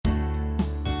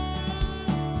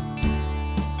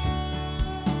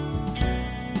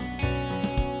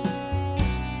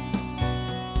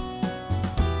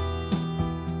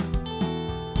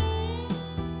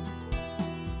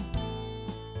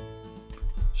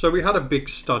So we had a big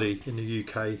study in the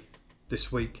UK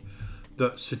this week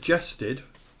that suggested,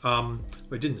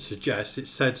 it didn't suggest, it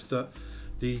said that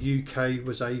the UK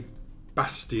was a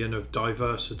bastion of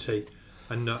diversity,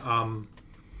 and all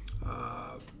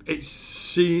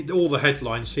the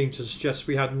headlines seemed to suggest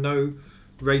we had no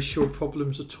racial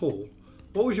problems at all.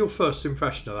 What was your first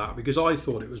impression of that? Because I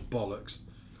thought it was bollocks.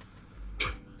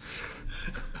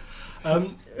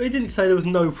 It didn't say there was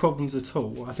no problems at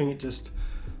all. I think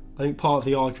part of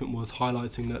the argument was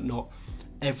highlighting that not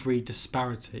every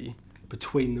disparity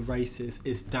between the races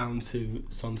is down to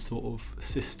some sort of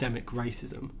systemic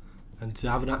racism. And to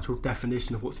have an actual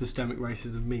definition of what systemic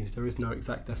racism means, there is no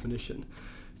exact definition.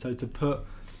 So I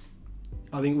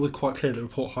think it was quite clear, the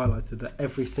report highlighted that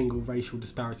every single racial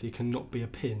disparity cannot be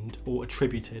pinned or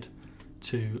attributed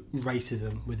to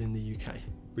racism within the UK.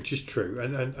 Which is true,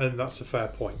 and that's a fair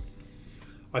point.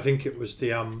 I think it was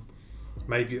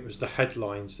maybe it was the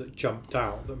headlines that jumped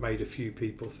out that made a few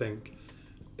people think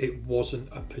it wasn't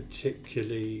a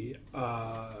particularly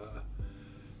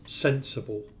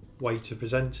sensible way to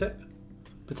present it.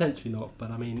 Potentially not, but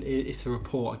I mean, it's a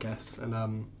report, I guess, and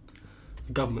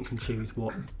the government can choose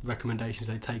what recommendations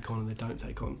they take on and they don't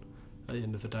take on at the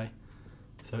end of the day.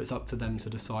 So it's up to them to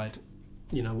decide,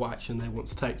 what action they want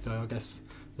to take. So I guess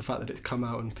the fact that it's come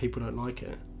out and people don't like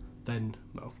it, then,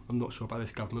 well, I'm not sure about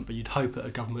this government, but you'd hope that a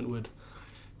government would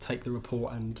take the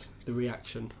report and the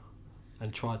reaction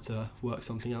and try to work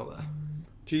something out there.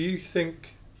 Do you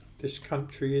think this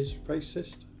country is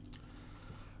racist?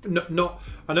 No,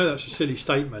 I know that's a silly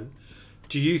statement.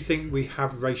 Do you think we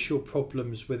have racial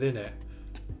problems within it?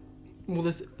 Well,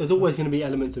 there's always going to be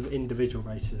elements of individual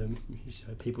racism.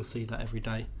 People see that every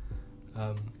day.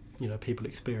 People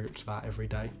experience that every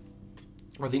day.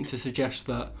 I think to suggest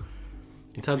that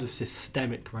in terms of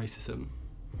systemic racism,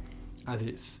 as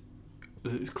it's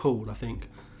called, I think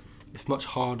it's much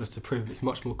harder to prove. It's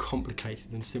much more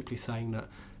complicated than simply saying that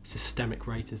systemic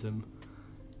racism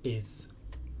is,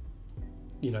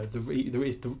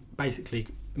 basically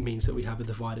means that we have a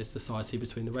divided society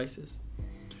between the races.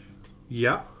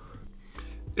 Yeah.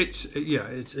 It's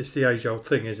the age-old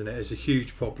thing, isn't it? It's a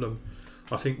huge problem.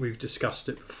 I think we've discussed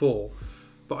it before.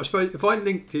 But I suppose if I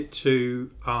linked it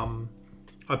to...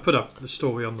 I put up the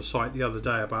story on the site the other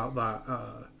day about that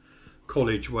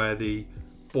college where the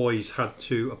boys had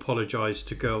to apologise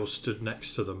to girls stood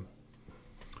next to them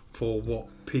for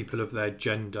what people of their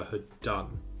gender had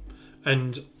done.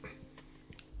 And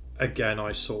again,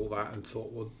 I saw that and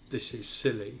thought, well, this is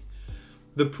silly.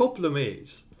 The problem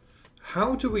is,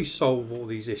 how do we solve all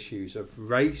these issues of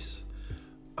race,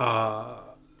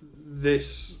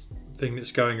 this thing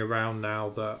that's going around now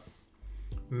that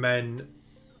men,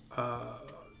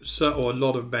 or a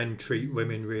lot of men treat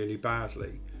women really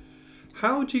badly?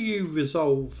 How do you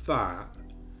resolve that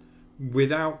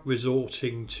without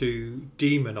resorting to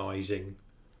demonising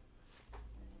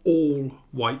all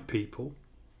white people,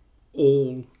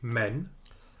 all men?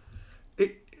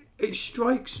 It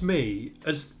strikes me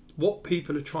as what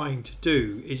people are trying to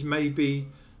do is maybe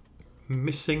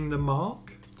missing the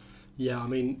mark. Yeah, I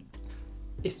mean,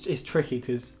 it's tricky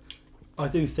because I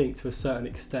do think to a certain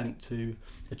extent to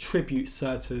attribute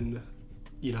certain,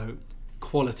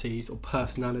 qualities or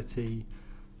personality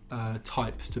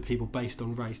types to people based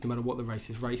on race, no matter what the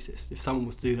race, is racist. If someone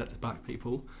was to do that to black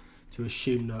people, to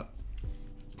assume that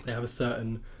they have a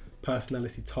certain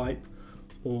personality type,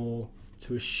 or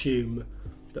to assume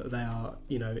that they are,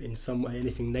 in some way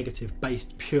anything negative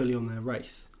based purely on their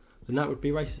race, then that would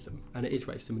be racism, and it is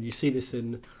racism. And you see this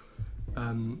in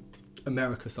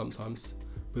America sometimes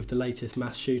with the latest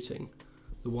mass shooting,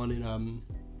 the one in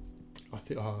I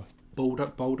think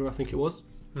Boulder, I think it was,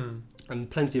 and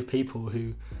plenty of people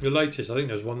who... The latest, I think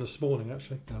there's one this morning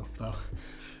actually. Oh well,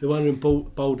 the one in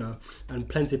Boulder, and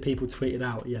plenty of people tweeted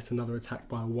out yet another attack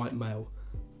by a white male,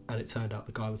 and it turned out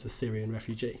the guy was a Syrian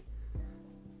refugee.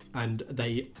 And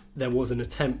there was an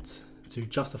attempt to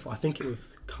justify. I think it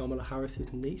was Kamala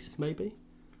Harris's niece, maybe.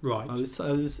 Right. I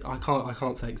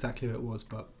can't say exactly who it was,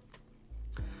 but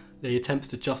the attempts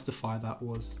to justify that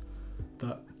was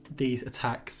that these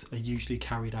attacks are usually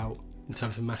carried out, in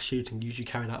terms of mass shooting, usually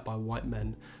carried out by white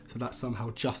men, so that somehow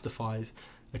justifies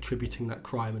attributing that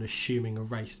crime and assuming a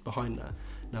race behind that.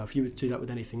 Now, if you were to do that with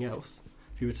anything else,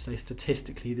 if you were to say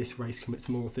statistically this race commits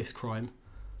more of this crime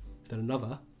than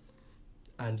another,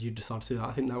 and you decide to do that,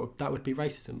 I think that would be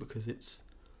racism, because it's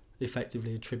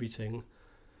effectively attributing,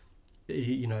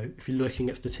 if you're looking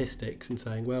at statistics and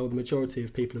saying, well, the majority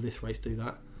of people of this race do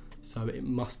that, so it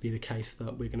must be the case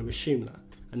that we're going to assume that.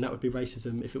 And that would be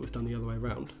racism if it was done the other way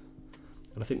around.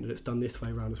 And I think that it's done this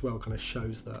way around as well kind of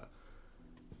shows that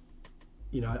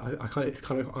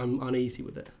I'm uneasy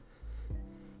with it,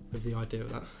 with the idea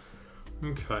of that.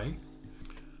 Okay.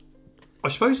 I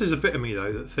suppose there's a bit of me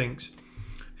though that thinks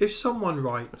if someone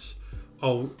writes,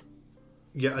 "Oh,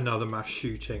 yet another mass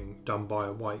shooting done by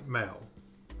a white male,"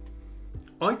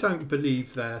 I don't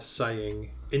believe they're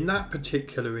saying, in that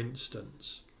particular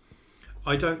instance,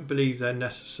 I don't believe they're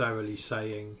necessarily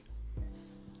saying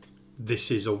this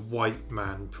is a white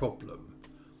man problem.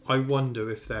 I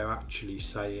wonder if they're actually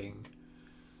saying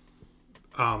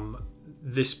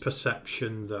this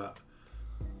perception that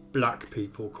black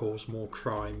people cause more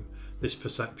crime, this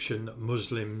perception that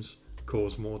Muslims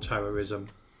cause more terrorism,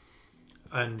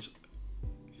 and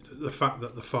the fact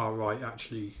that the far right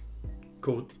actually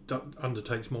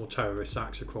undertakes more terrorist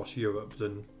acts across Europe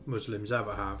than Muslims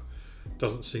ever have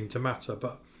doesn't seem to matter.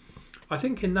 But I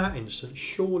think in that instance,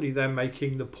 surely they're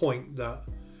making the point that,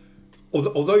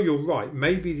 although you're right,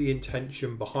 maybe the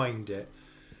intention behind it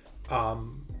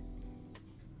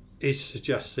is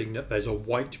suggesting that there's a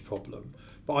white problem.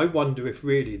 But I wonder if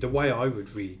really the way I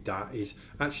would read that is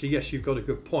actually, yes, you've got a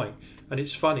good point. And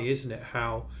it's funny, isn't it,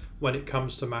 how when it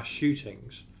comes to mass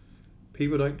shootings,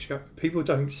 people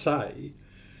don't say,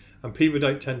 and people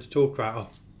don't tend to talk about, oh,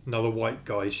 another white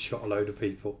guy's shot a load of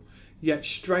people. Yet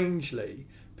strangely,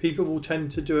 people will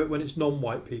tend to do it when it's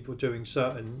non-white people doing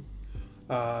certain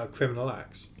criminal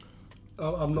acts.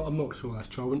 I'm not sure that's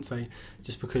true. I wouldn't say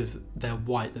just because they're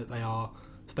white that they are,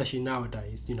 especially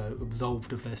nowadays,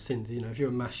 absolved of their sins. If you're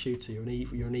a mass shooter,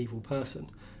 you're an evil person.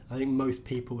 I think most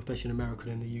people, especially in America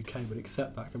and in the UK, would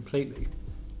accept that completely.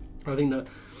 I think that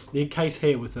the case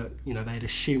here was that they had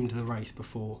assumed the race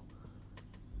before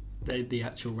the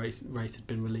actual race had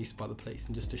been released by the police,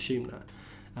 and just assumed that.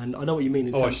 And I know what you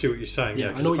mean. I see what you're saying.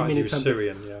 Yeah, I know what you mean in terms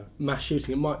Syrian, of mass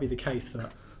shooting. It might be the case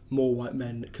that more white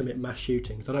men commit mass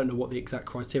shootings. I don't know what the exact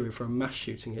criteria for a mass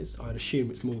shooting is. I'd assume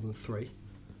it's more than 3.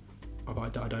 I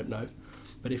don't know.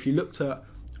 But if you looked at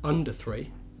under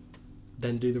 3,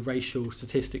 then do the racial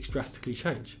statistics drastically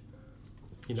change?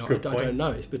 I don't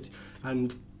know.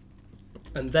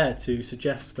 And there to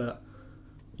suggest that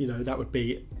that would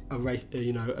be a race,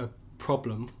 a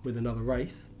problem with another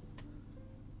race.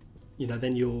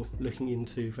 Then you're looking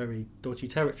into very dodgy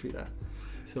territory there.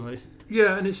 So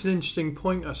yeah, and it's an interesting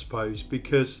point, I suppose,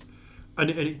 because and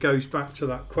it goes back to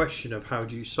that question of how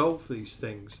do you solve these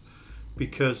things,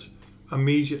 because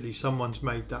immediately someone's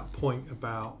made that point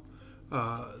about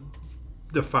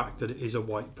the fact that it is a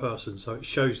white person, so it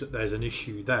shows that there's an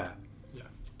issue there,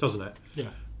 doesn't it? Yeah.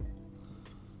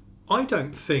 I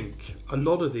don't think a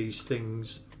lot of these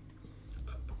things.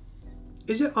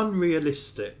 Is it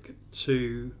unrealistic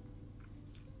to?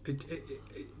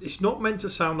 It's not meant to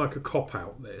sound like a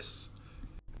cop-out, this,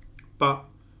 but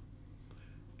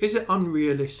is it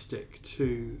unrealistic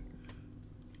to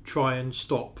try and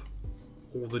stop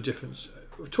all the difference?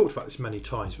 We've talked about this many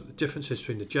times, but the differences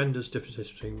between the genders,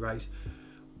 differences between race,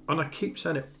 and I keep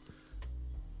saying it,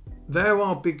 there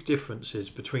are big differences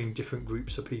between different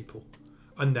groups of people,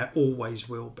 and there always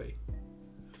will be.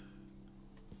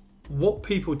 What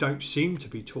people don't seem to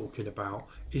be talking about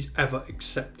is ever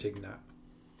accepting that.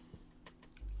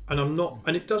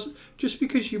 And it doesn't, just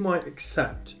because you might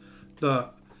accept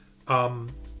that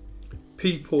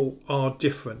people are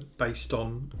different based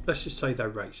on, let's just say, their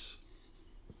race.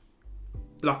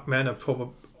 Black men are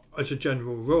probably, as a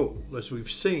general rule, as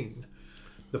we've seen,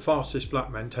 the fastest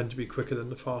black men tend to be quicker than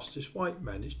the fastest white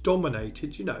men. It's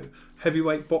dominated,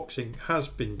 heavyweight boxing has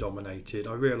been dominated.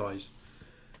 I realise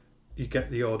you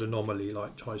get the odd anomaly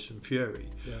like Tyson Fury.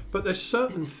 Yeah. But there's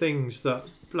certain things that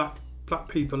black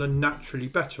people are naturally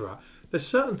better at. There's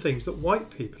certain things that white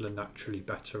people are naturally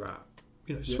better at.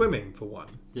 Swimming for one.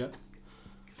 Yeah.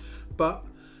 But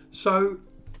so,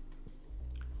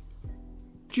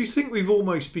 do you think we've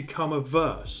almost become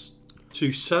averse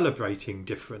to celebrating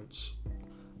difference?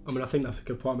 I think that's a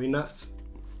good point. That's,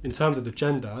 in terms of the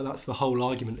gender, that's the whole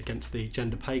argument against the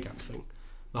gender pay gap thing.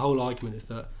 The whole argument is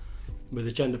that with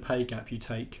the gender pay gap, you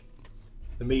take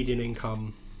the median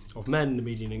income of men, the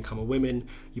median income of women,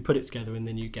 you put it together, and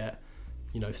then you get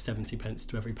 70 pence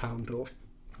to every pound or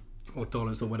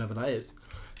dollars or whatever that is.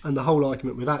 And the whole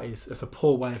argument with that is it's a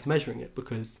poor way of measuring it,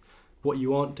 because what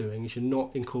you aren't doing is you're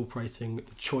not incorporating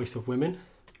the choice of women,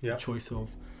 the choice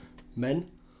of men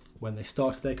when they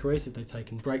started their careers, if they've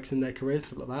taken breaks in their careers,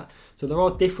 stuff like that. So there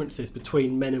are differences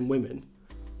between men and women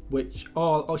which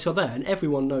are there, and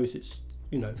everyone knows it's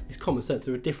common sense.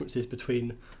 There are differences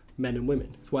between men and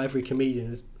women. It's why every comedian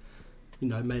has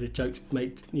made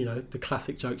the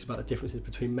classic jokes about the differences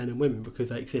between men and women, because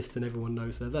they exist and everyone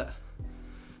knows they're there.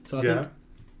 So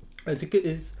I think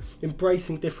it's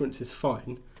embracing difference is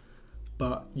fine,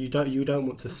 but you don't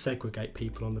want to segregate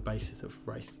people on the basis of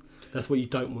race. That's what you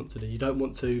don't want to do. You don't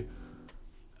want to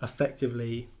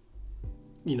effectively,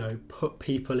 put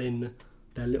people in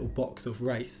their little box of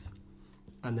race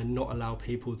and then not allow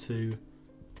people to,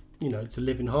 to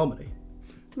live in harmony.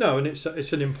 No, and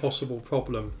it's an impossible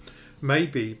problem,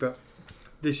 maybe, but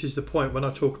this is the point when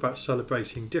I talk about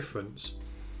celebrating difference.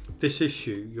 This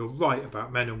issue, you're right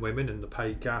about men and women and the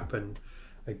pay gap, and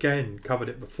again, covered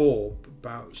it before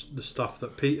about the stuff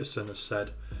that Peterson has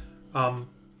said.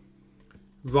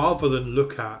 Rather than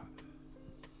look at,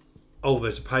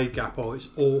 there's a pay gap, it's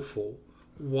awful,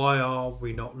 why are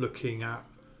we not looking at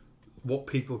what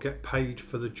people get paid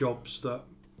for the jobs that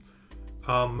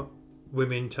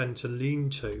women tend to lean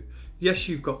to? Yes,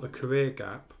 you've got the career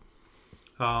gap,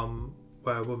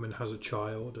 where a woman has a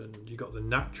child, and you've got the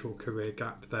natural career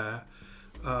gap there.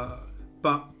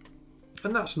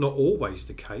 And that's not always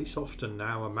the case. Often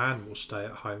now a man will stay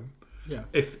at home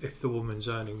if the woman's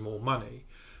earning more money.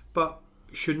 But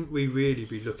shouldn't we really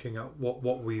be looking at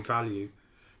what we value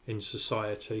in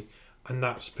society? And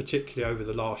that's particularly over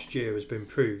the last year has been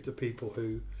proved. The people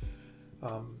who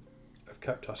have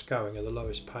kept us going are the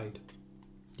lowest paid.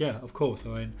 Yeah, of course.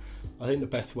 I think the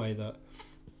best way that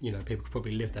people could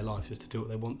probably live their lives is to do what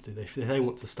they want to do. If they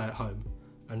want to stay at home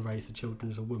and raise the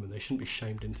children as a woman, they shouldn't be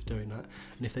shamed into doing that.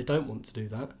 And if they don't want to do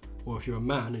that, or if you're a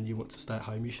man and you want to stay at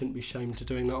home, you shouldn't be shamed into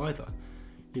doing that either.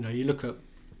 You look at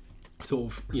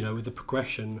sort of, with the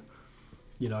progression,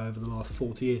 over the last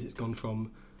 40 years, it's gone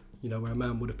from, where a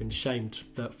man would have been shamed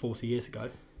 40 years ago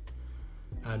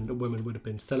and a woman would have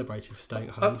been celebrated for staying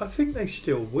at home. I think they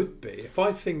still would be. If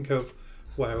I think of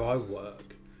where I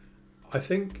work, I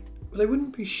think they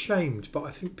wouldn't be shamed, but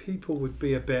I think people would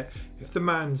be a bit, if the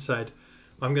man said,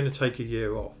 I'm going to take a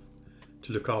year off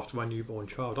to look after my newborn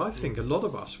child, I think a lot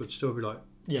of us would still be like,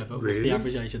 yeah, but really? What's the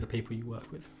average age of the people you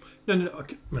work with? No,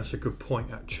 that's a good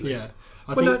point, actually. Yeah.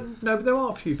 No, but there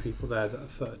are a few people there that are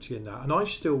 30 and that, and I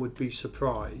still would be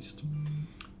surprised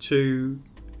to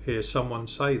hear someone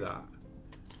say that.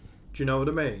 Do you know what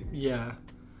I mean? Yeah.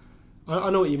 I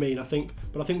know what you mean, I think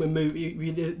we're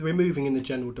moving in the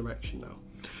general direction now.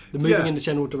 They're moving in the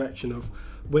general direction of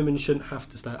women shouldn't have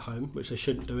to stay at home, which they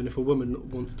shouldn't do, and if a woman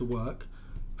wants to work,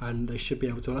 and they should be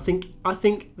able to. And I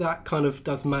think that kind of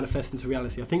does manifest into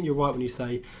reality. I think you're right when you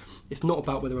say it's not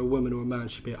about whether a woman or a man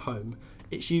should be at home.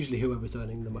 It's usually whoever's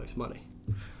earning the most money.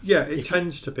 Yeah, it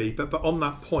tends to be. But on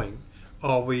that point,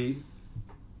 have we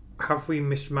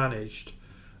mismanaged?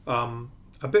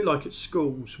 A bit like at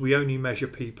schools, we only measure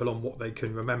people on what they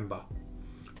can remember.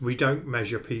 We don't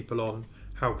measure people on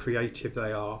how creative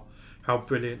they are, how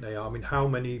brilliant they are. I mean, how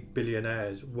many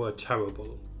billionaires were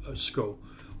terrible at school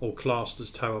or classed as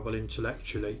terrible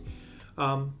intellectually?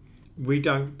 We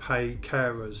don't pay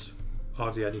carers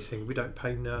hardly anything. We don't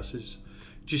pay nurses.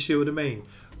 Do you see what I mean?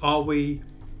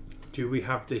 Do we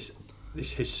have this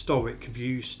historic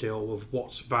view still of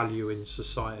what's value in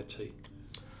society?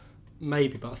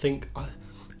 Maybe, but I think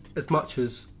as much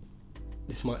as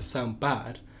this might sound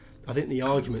bad, I think the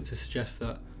argument to suggest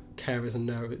that carers and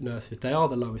nurses, they are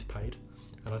the lowest paid,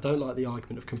 and I don't like the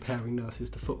argument of comparing nurses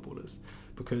to footballers,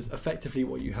 because effectively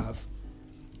what you have,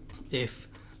 if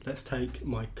let's take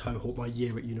my cohort, my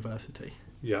year at university,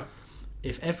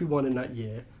 if everyone in that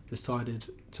year decided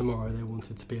tomorrow they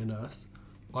wanted to be a nurse,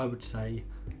 I would say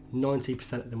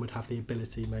 90% of them would have the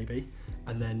ability maybe,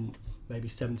 and then maybe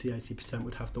 70-80%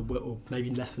 would have the will, or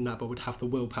maybe less than that, but would have the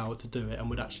willpower to do it and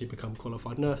would actually become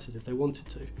qualified nurses if they wanted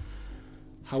to.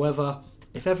 However,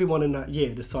 if everyone in that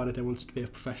year decided they wanted to be a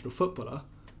professional footballer,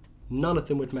 none of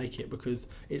them would make it, because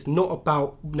it's not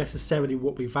about necessarily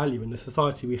what we value in the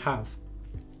society we have.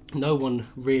 No one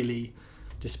really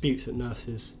disputes that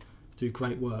nurses do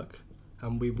great work,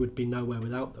 and we would be nowhere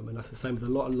without them, and that's the same with a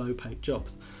lot of low paid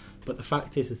jobs. But the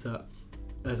fact is that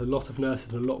there's a lot of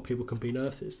nurses and a lot of people can be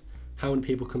nurses. How many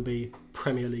people can be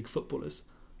Premier League footballers?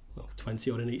 Well, 20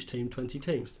 odd in each team, 20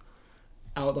 teams.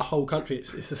 Out of the whole country,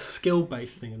 it's a skill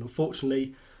based thing, and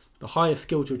unfortunately the higher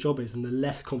skilled your job is and the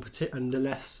less and the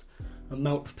less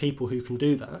amount of people who can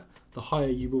do that, the higher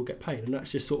you will get paid. And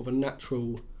that's just sort of a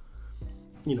natural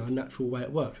way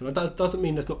it works. And that doesn't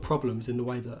mean there's not problems in the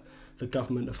way that the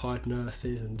government have hired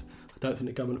nurses, and I don't think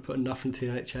the government put enough into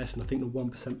the NHS, and I think the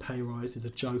 1% pay rise is a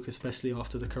joke, especially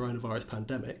after the coronavirus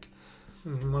pandemic.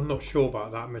 I'm not sure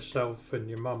about that. Myself and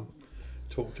your mum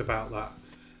talked about that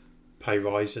pay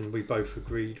rise, and we both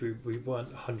agreed we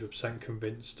weren't 100%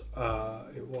 convinced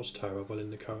it was terrible in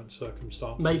the current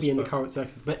circumstances. Maybe in the current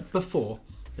circumstances, but before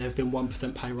there have been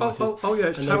 1% pay rises. Oh yeah,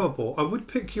 it's terrible. I would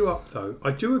pick you up though.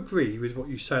 I do agree with what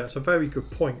you say. That's a very good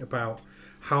point about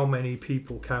how many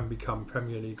people can become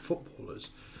Premier League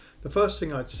footballers. The first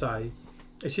thing I'd say,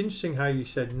 it's interesting how you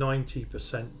said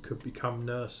 90% could become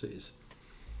nurses.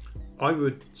 I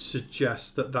would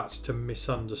suggest that that's to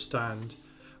misunderstand.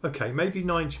 Okay, maybe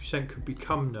 90% could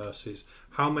become nurses.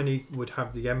 How many would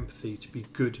have the empathy to be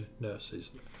good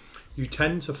nurses? You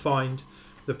tend to find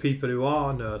the people who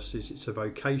are nurses, it's a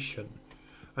vocation,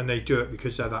 and they do it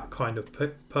because they're that kind of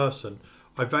person.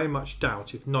 I very much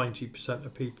doubt if 90%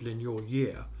 of people in your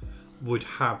year would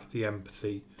have the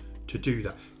empathy to do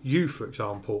that. You, for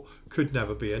example, could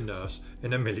never be a nurse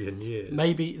in a million years.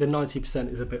 Maybe the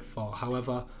 90% is a bit far.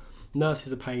 However,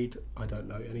 nurses are paid, I don't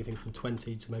know, anything from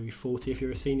 20 to maybe 40 if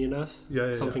you're a senior nurse,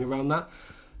 something around that.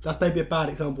 That's maybe a bad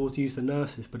example to use the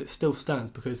nurses, but it still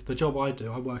stands because the job I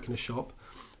do, I work in a shop.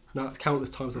 Now, it's countless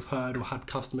times I've heard or had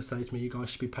customers say to me, you guys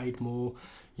should be paid more.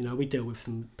 You know, we deal with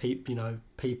some people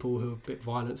who are a bit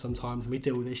violent sometimes, and we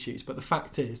deal with issues. But the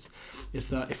fact is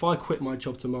that if I quit my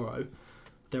job tomorrow,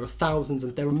 there are thousands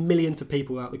and there are millions of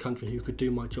people out the country who could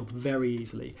do my job very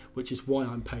easily, which is why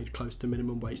I'm paid close to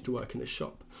minimum wage to work in a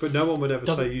shop. But no one would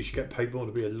ever say you should get paid more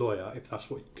to be a lawyer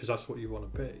because that's what you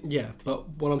want to be. Yeah, but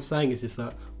what I'm saying is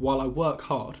that while I work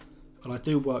hard, and I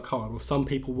do work hard, or some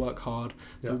people work hard,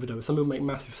 some people make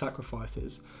massive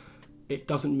sacrifices, it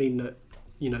doesn't mean that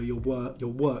your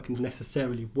work is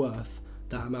necessarily worth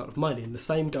that amount of money. And the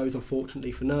same goes,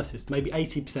 unfortunately, for nurses. Maybe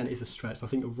 80% is a stretch, I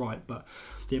think you're right, but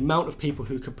the amount of people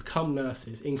who could become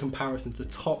nurses in comparison to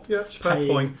top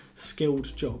paying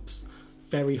skilled jobs,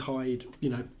 very high,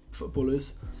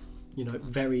 footballers,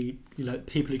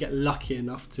 people who get lucky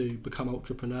enough to become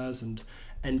entrepreneurs and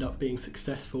end up being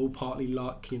successful, partly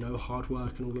luck, hard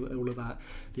work and all of that.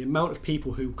 The amount of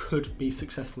people who could be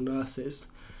successful nurses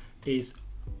is,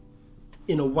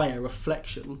 in a way, a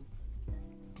reflection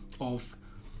of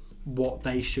what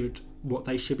they should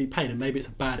be paid. And maybe it's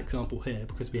a bad example here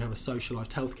because we have a socialised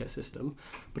healthcare system,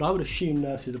 but I would assume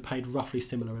nurses are paid roughly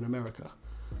similar in America.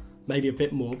 Maybe a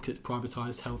bit more because it's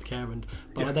privatised healthcare,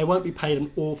 but they won't be paid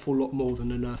an awful lot more than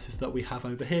the nurses that we have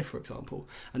over here, for example.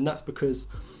 And that's because,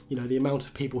 the amount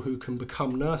of people who can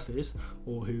become nurses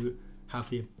or who have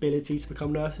the ability to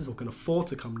become nurses or can afford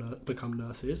to become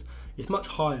nurses is much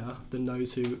higher than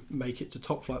those who make it to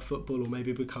top flight football or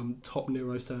maybe become top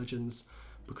neurosurgeons,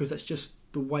 because that's just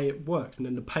the way it works, and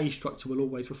then the pay structure will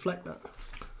always reflect that.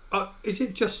 Is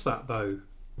it just that though?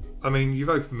 I mean, you've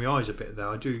opened my eyes a bit there.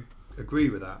 I do agree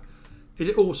with that. Is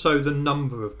it also the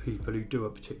number of people who do a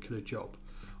particular job?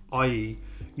 I.e.,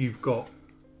 you've got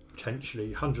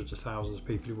potentially hundreds of thousands of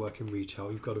people who work in retail,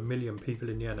 you've got 1 million people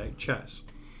in the NHS,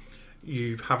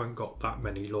 you haven't got that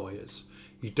many lawyers,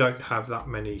 you don't have that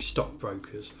many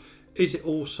stockbrokers. Is it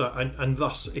also, and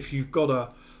thus if you've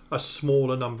got a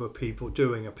smaller number of people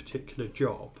doing a particular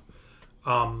job,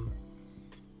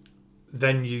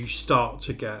 then you start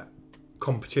to get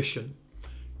competition,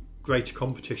 greater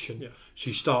competition. Yeah.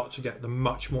 So you start to get the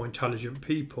much more intelligent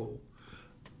people.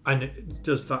 And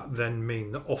does that then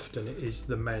mean that often it is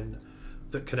the men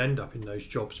that can end up in those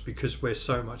jobs because we're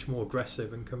so much more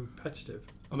aggressive and competitive?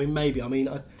 I mean, maybe. I mean,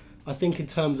 I think in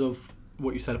terms of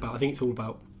what you said about, I think it's all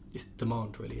about it's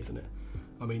demand, really, isn't it?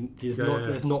 I mean,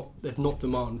 there's not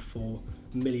demand for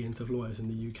millions of lawyers in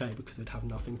the UK because they'd have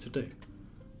nothing to do.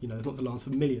 There's not demand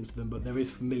for millions of them, but there is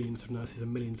for millions of nurses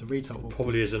and millions of retail workers.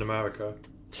 Probably is in America.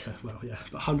 Yeah, well, yeah,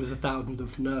 but hundreds of thousands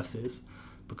of nurses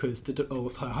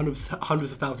hundreds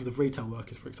of thousands of retail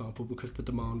workers, for example, because the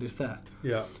demand is there.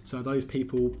 Yeah. So those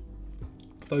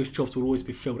jobs will always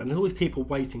be filled, and there's always people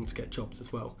waiting to get jobs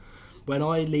as well. When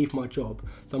I leave my job,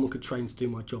 someone could train to do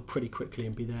my job pretty quickly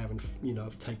and be there, and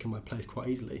I've taken my place quite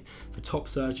easily. For a top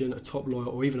surgeon, a top lawyer,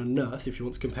 or even a nurse, if you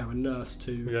want to compare a nurse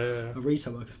to a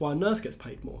retail worker, that's why a nurse gets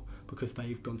paid more, because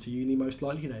they've gone to uni most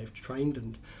likely, they've trained,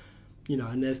 and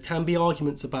there can be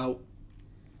arguments about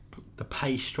the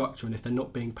pay structure and if they're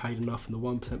not being paid enough, and the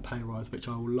 1% pay rise, which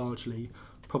I will largely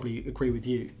probably agree with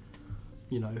you,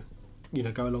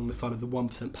 go along the side of the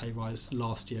 1% pay rise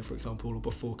last year, for example, or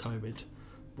before COVID,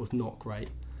 was not great.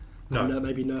 No. And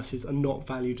maybe nurses are not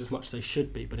valued as much as they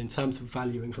should be, but in terms of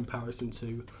value in comparison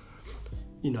to,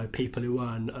 people who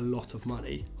earn a lot of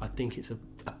money, I think it's a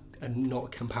not a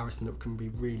comparison that can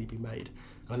really be made.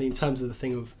 And I think in terms of the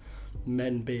thing of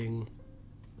men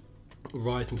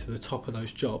rising to the top of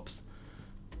those jobs,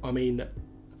 I mean,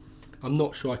 I'm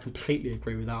not sure I completely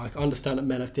agree with that. I understand that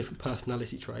men have different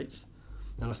personality traits,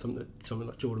 and that's something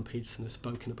like Jordan Peterson has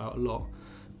spoken about a lot.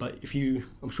 But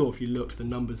I'm sure if you looked, the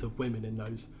numbers of women in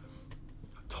those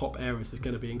top areas is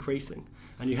going to be increasing.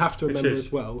 And you have to remember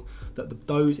as well that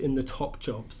those in the top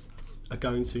jobs are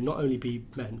going to not only be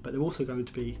men, but they're also going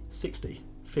to be 60,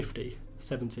 50,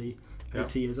 70,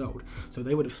 80 years old. So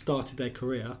they would have started their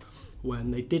career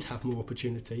when they did have more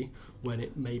opportunity, when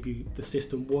it maybe the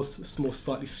system was more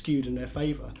slightly skewed in their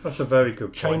favour. That's a very good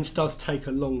point. Change does take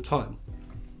a long time.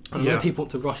 I know people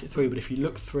want to rush it through, but if you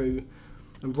look through,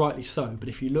 and rightly so, but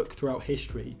if you look throughout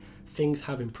history, things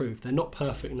have improved. They're not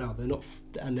perfect now, they're not,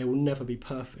 and they will never be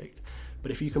perfect.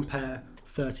 But if you compare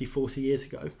 30, 40 years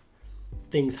ago,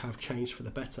 things have changed for the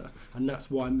better. And that's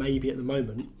why maybe at the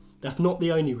moment, that's not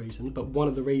the only reason, but one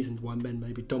of the reasons why men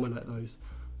maybe dominate those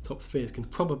top spheres can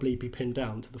probably be pinned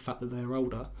down to the fact that they're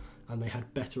older and they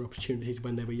had better opportunities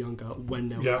when they were younger, when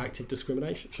there was active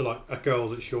discrimination. So like a girl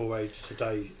that's your age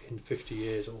today in 50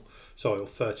 years or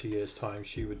 30 years time,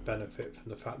 she would benefit from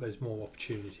the fact there's more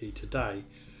opportunity today,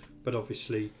 but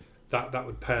obviously that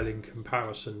would pale in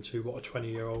comparison to what a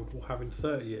 20-year-old will have in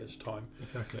 30 years time.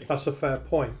 Exactly. That's a fair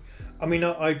point. I mean,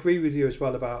 I agree with you as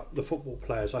well about the football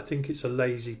players. I think it's a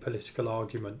lazy political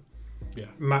argument. Yeah.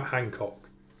 Matt Hancock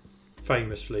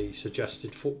famously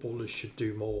suggested footballers should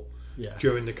do more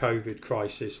during the COVID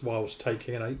crisis whilst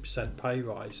taking an 8% pay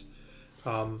rise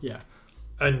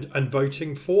and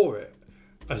voting for it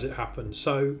as it happened.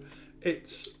 So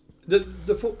it's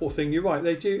the football thing, you're right,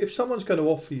 they do. If someone's going to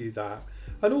offer you that,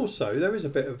 and also there is a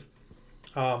bit of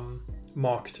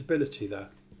marketability there.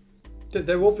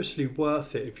 They're obviously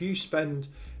worth it. If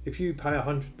you pay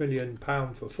 £100 million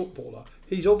for a footballer,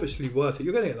 he's obviously worth it.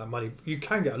 You're going to get that money. You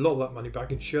can get a lot of that money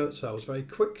back in shirt sales very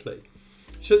quickly.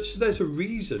 So there's a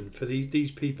reason for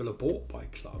these people are bought by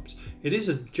clubs. It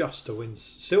isn't just to win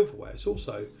silverware. It's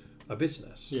also a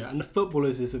business. Yeah, and the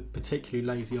footballers is a particularly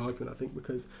lazy argument, I think,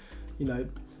 because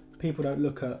people don't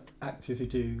look at actors who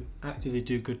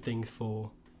do good things for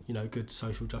good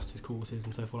social justice causes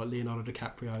and so forth, like Leonardo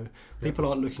DiCaprio. People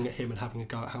aren't looking at him and having a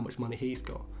go at how much money he's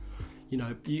got.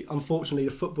 Unfortunately,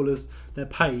 the footballers, they're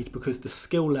paid because the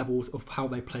skill levels of how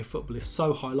they play football is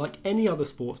so high. Like any other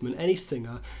sportsman, any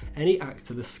singer, any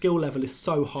actor, the skill level is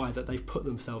so high that they've put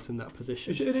themselves in that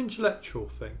position. Is it an intellectual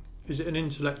thing? Is it an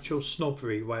intellectual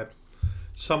snobbery where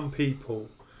some people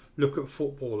look at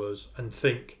footballers and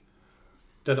think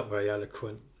they're not very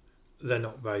eloquent, they're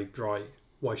not very bright,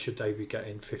 why should they be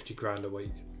getting 50 grand a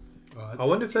week? Right. I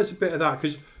wonder if there's a bit of that,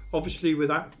 because obviously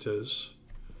with actors,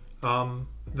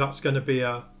 that's going to be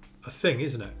a thing,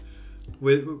 isn't it?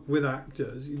 With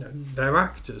actors, they're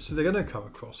actors, so they're going to come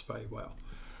across very well.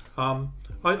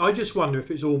 I just wonder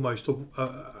if it's almost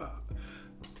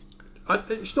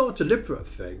it's not a deliberate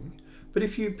thing, but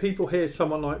if people hear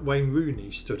someone like Wayne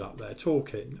Rooney stood up there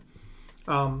talking,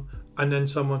 and then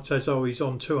someone says, "Oh, he's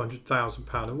on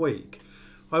 £200,000 a week,"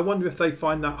 I wonder if they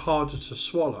find that harder to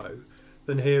swallow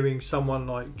than hearing someone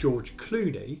like George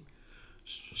Clooney.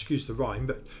 Excuse the rhyme,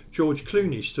 but George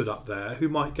Clooney stood up there who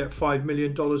might get $5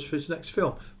 million for his next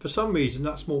film. For some reason,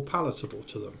 that's more palatable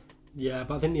to them. Yeah,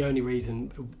 but I think the only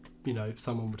reason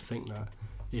someone would think that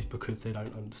is because they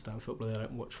don't understand football, they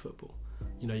don't watch football.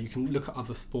 You can look at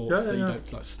other sports that you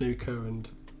don't, like snooker, and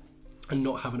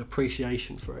not have an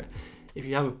appreciation for it. If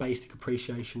you have a basic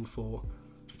appreciation for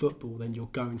football, then you're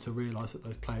going to realise that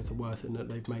those players are worth it and that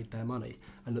they've made their money,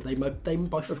 and that they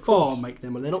by far make their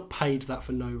money. They're not paid that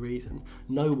for no reason.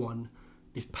 No one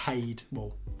is paid,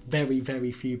 well, very,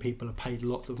 very few people are paid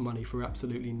lots of money for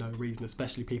absolutely no reason,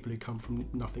 especially people who come from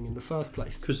nothing in the first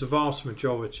place. Because the vast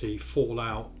majority fall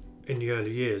out in the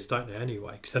early years, don't they,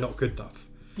 anyway, because they're not good enough.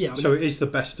 Yeah, so it is the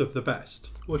best of the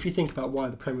best. Well, if you think about why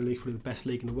the Premier League is probably the best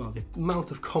league in the world, the amount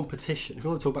of competition, if you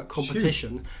want to talk about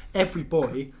competition, every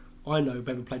boy I know who've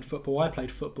ever played football, I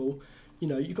played football,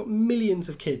 you've got millions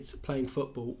of kids playing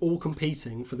football, all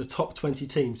competing for the top 20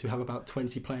 teams who have about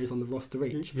 20 players on the roster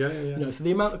each. Yeah. So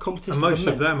the amount of competition, and most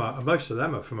of them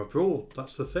are from abroad.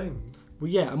 That's the thing. Well,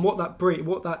 yeah, and what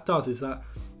that does is that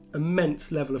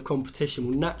immense level of competition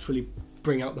will naturally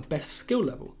bring out the best skill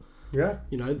level. Yeah.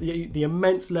 The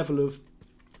immense level of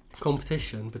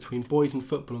competition between boys and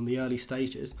football on the early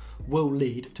stages will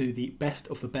lead to the best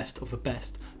of the best of the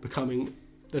best becoming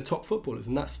the top footballers,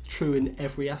 and that's true in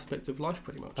every aspect of life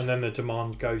pretty much. And then the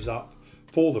demand goes up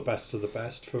for the best of the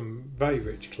best from very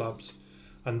rich clubs,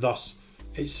 and thus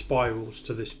it spirals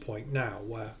to this point now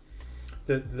where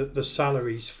the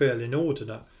salaries feel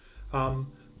inordinate.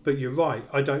 But you're right,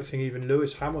 I don't think even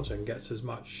Lewis Hamilton gets as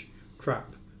much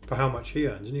crap for how much he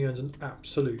earns, and he earns an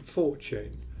absolute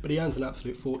fortune. But he earns an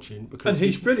absolute fortune because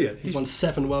he's brilliant. He's won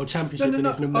 7 world championships and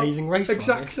he's an amazing racer.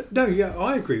 Exactly. No, yeah,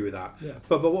 I agree with that. Yeah.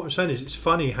 But what I'm saying is, it's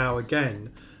funny how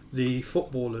again the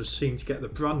footballers seem to get the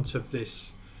brunt of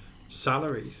this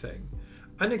salary thing,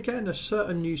 and again,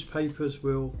 certain newspapers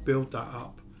will build that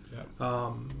up.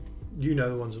 Yeah.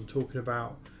 The ones I'm talking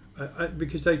about,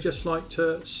 because they just like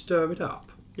to stir it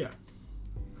up. Yeah.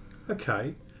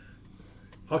 Okay.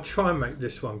 I'll try and make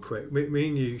this one quick. Me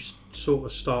and you sort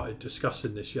of started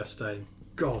discussing this yesterday, and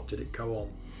God, did it go on.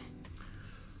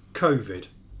 COVID.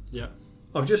 Yeah.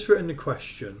 I've just written the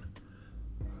question.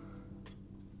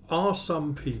 Are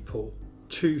some people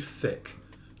too thick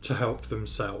to help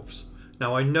themselves?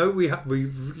 Now, I know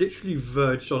we've literally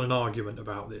verged on an argument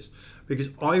about this, because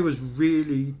I was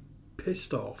really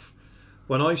pissed off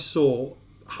when I saw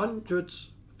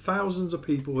hundreds, thousands of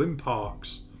people in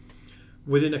parks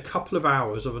within a couple of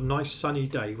hours of a nice sunny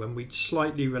day when we'd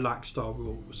slightly relaxed our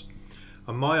rules.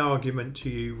 And my argument to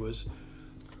you was,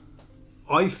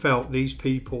 I felt these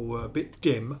people were a bit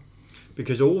dim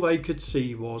because all they could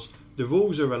see was the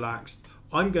rules are relaxed,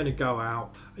 I'm going to go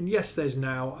out, and yes, there's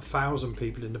now 1,000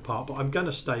 people in the park, but I'm going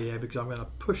to stay here because I'm going to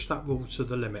push that rule to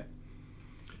the limit.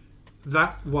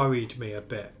 That worried me a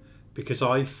bit because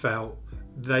I felt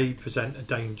they present a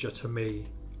danger to me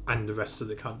and the rest of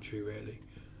the country, really.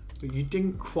 But you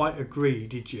didn't quite agree,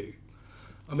 did you?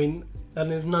 I mean,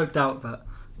 and there's no doubt that,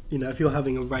 if you're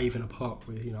having a rave in a park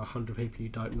with, 100 people you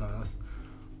don't know,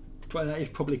 that is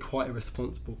probably quite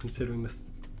irresponsible considering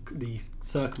these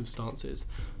circumstances.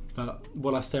 But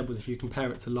what I said was, if you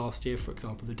compare it to last year, for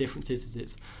example, the difference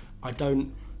is I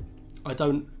kind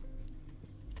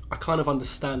of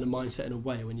understand the mindset in a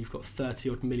way when you've got 30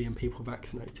 odd million people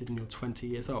vaccinated and you're 20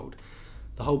 years old.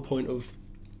 The whole point of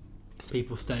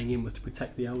people staying in was to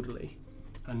protect the elderly,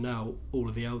 and now all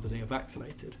of the elderly are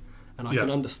vaccinated. And I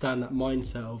can understand that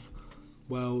mindset of,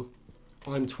 well,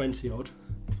 I'm 20 odd,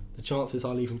 the chances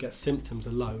I'll even get symptoms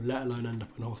are low, let alone end up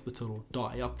in hospital or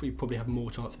die. You probably have more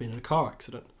chance of being in a car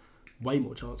accident, way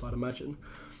more chance, I'd imagine.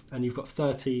 And you've got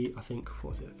 32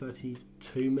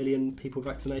 million people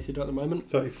vaccinated at the moment.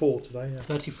 34 today, yeah.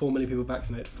 34 million people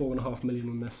vaccinated, 4.5 million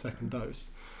on their second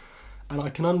dose. And I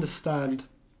can understand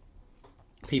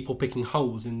people picking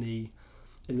holes in the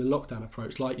lockdown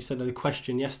approach. Like you said, the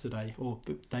question yesterday, or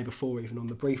the day before even on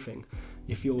the briefing,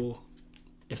 if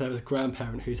there was a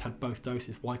grandparent who's had both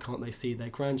doses, why can't they see their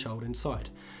grandchild inside?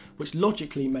 Which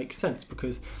logically makes sense,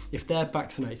 because if they're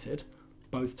vaccinated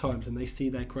both times and they see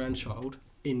their grandchild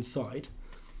inside,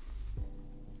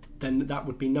 then that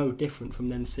would be no different from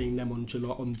them seeing them on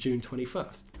June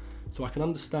 21st. So I can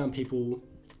understand people,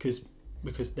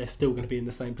 because they're still going to be in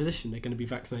the same position. They're going to be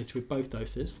vaccinated with both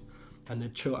doses, and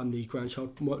the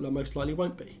grandchild most likely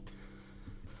won't be.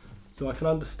 So I can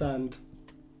understand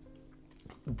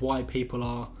why people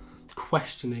are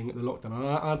questioning the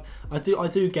lockdown. I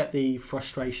do get the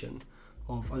frustration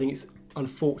of, I think it's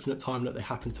unfortunate time that they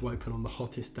happen to open on the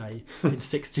hottest day in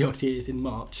 60 odd years in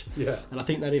March. Yeah. And I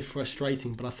think that is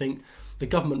frustrating, but I think the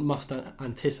government must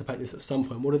anticipate this at some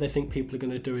point. What do they think people are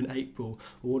going to do in April?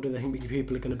 Or what do they think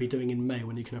people are going to be doing in May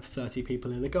when you can have 30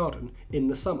 people in a garden in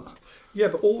the summer? Yeah,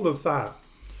 but all of that,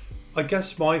 I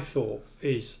guess my thoughts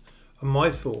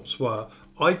were,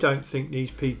 I don't think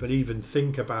these people even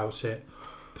think about it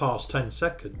past 10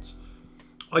 seconds.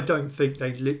 I don't think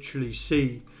they literally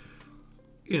see,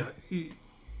 me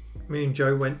and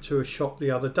Joe went to a shop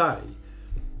the other day.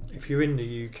 If you're in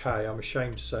the UK, I'm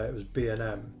ashamed to say it was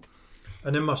B&M.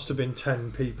 And there must have been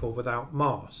 10 people without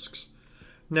masks.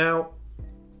 Now,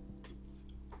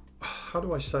 how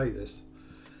do I say this?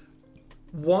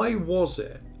 Why was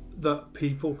it that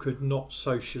people could not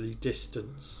socially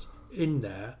distance in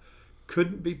there,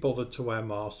 couldn't be bothered to wear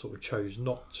masks, or chose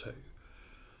not to?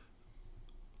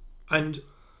 And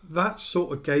that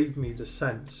sort of gave me the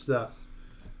sense that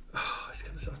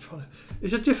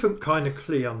it's a different kind of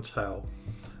clientele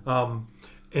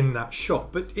in that shop,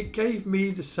 but it gave me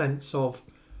the sense of,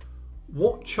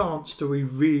 what chance do we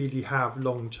really have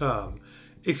long term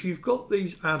if you've got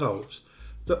these adults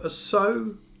that are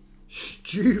so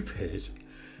stupid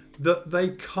that they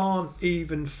can't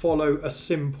even follow a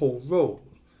simple rule?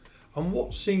 And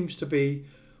what seems to be,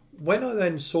 when I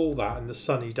then saw that in the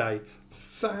sunny day,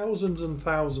 thousands and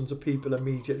thousands of people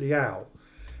immediately out,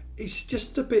 it's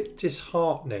just a bit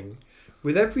disheartening.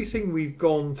 With everything we've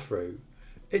gone through,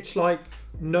 it's like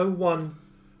no one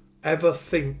ever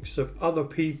thinks of other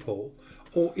people,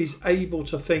 or is able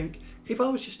to think, if I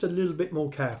was just a little bit more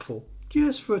careful,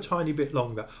 just for a tiny bit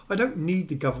longer, I don't need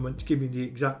the government to give me the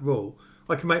exact rule.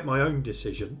 I can make my own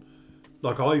decision,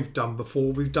 like we've done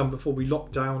before. We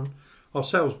locked down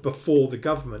ourselves before the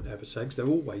government ever said, 'cause they're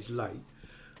always late.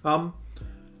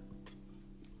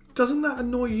 Doesn't that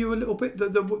annoy you a little bit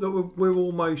that we're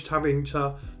almost having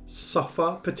to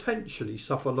potentially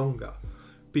suffer longer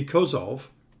because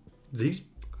of these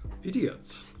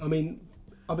idiots? I mean,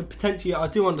 potentially, I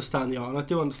do understand the art, and I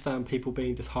do understand people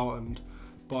being disheartened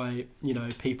by,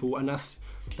 people, and that's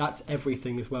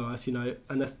everything as well, as and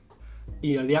that's,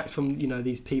 the act from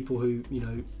these people who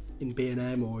in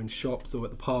B&M or in shops or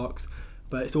at the parks,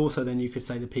 but it's also then you could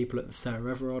say the people at the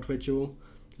Sarah Everard vigil,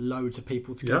 loads of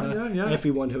people together. Yeah.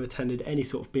 Everyone who attended any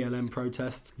sort of BLM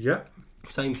protest,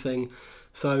 same thing.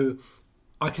 So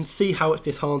I can see how it's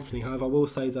disheartening. However, I will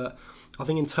say that I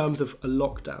think in terms of a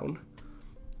lockdown,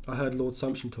 I heard Lord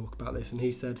Sumption talk about this, and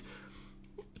he said,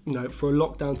 for a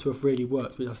lockdown to have really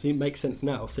worked, which I think makes sense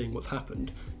now, seeing what's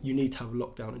happened, you need to have a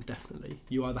lockdown indefinitely.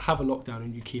 You either have a lockdown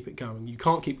and you keep it going. You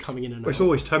can't keep coming in and out. It's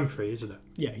always temporary, isn't it?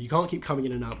 Yeah, you can't keep coming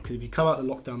in and out, because if you come out of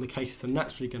the lockdown, the cases are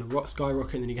naturally going to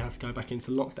skyrocket, and then you're going to have to go back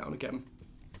into lockdown again.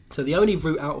 So the only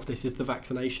route out of this is the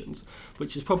vaccinations,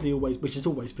 which has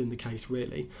always been the case,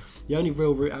 really. The only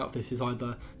real route out of this is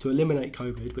either to eliminate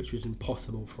COVID, which was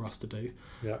impossible for us to do,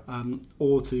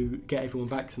 or to get everyone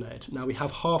vaccinated. Now we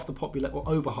have half the population, or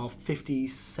over half,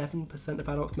 57% of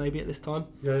adults maybe at this time,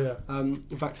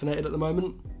 vaccinated at the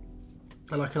moment.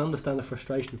 And I can understand the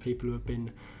frustration of people who have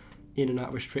been in and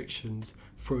out restrictions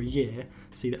for a year,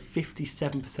 see that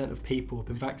 57% of people have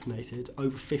been vaccinated,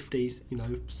 over 50s,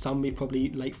 some probably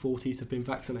late 40s have been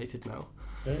vaccinated now,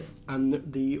 and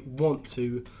the want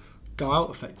to go out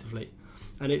effectively.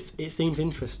 And it seems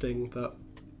interesting that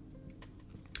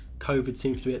COVID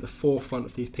seems to be at the forefront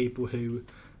of these people who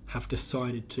have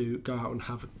decided to go out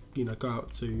and go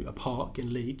out to a park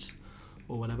in Leeds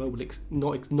or whatever. Well,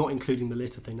 not including the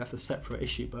litter thing, that's a separate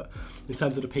issue, but in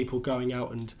terms of the people going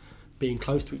out and being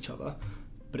close to each other,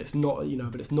 but it's not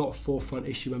a forefront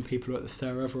issue when people are at the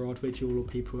Sarah Everard vigil or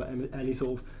people are at any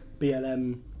sort of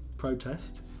BLM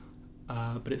protest.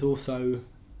 But it's also,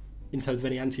 in terms of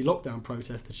any anti-lockdown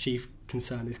protest, the chief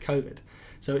concern is COVID.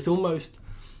 So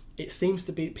it seems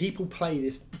to be, people play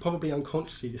this, probably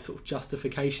unconsciously, this sort of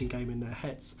justification game in their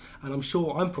heads. And I'm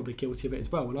sure I'm probably guilty of it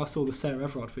as well. When I saw the Sarah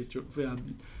Everard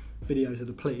videos of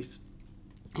the police,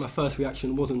 my first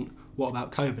reaction wasn't, what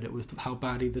about COVID? It was how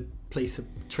badly the police have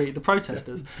treated the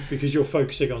protesters. Because you're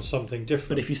focusing on something different.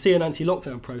 But if you see an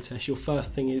anti-lockdown protest, your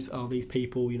first thing is, these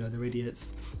people, they're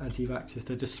idiots, anti-vaxxers,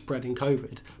 they're just spreading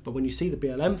COVID. But when you see the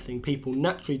BLM thing, people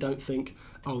naturally don't think,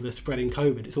 they're spreading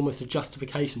COVID. It's almost a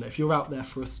justification that if you're out there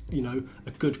for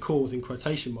a good cause, in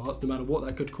quotation marks, no matter what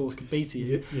that good cause could be to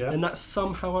you, then that's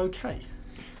somehow okay.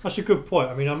 That's a good point.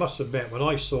 I mean, I must admit, when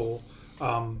I saw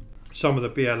some of the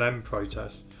BLM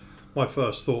protests, my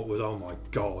first thought was, oh my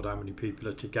God, how many people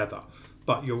are together?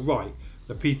 But you're right,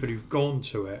 the people who've gone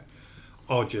to it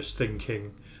are just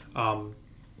thinking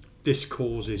this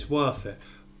cause is worth it.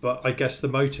 But I guess the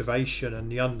motivation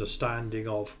and the understanding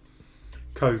of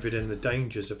COVID and the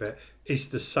dangers of it is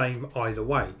the same either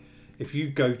way. If you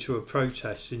go to a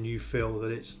protest and you feel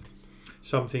that it's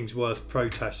something's worth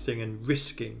protesting and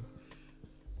risking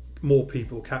more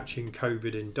people catching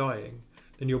COVID and dying,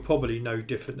 then you're probably no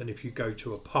different than if you go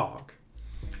to a park.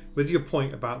 With your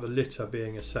point about the litter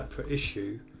being a separate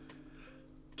issue,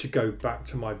 to go back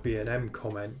to my B&M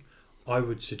comment, I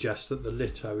would suggest that the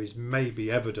litter is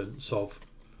maybe evidence of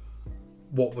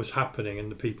what was happening in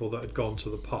the people that had gone to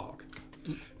the park.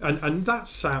 And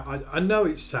that I know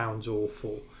it sounds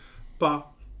awful, but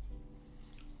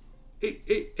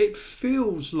it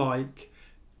feels like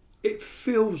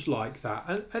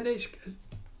that, and it's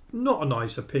not a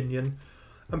nice opinion,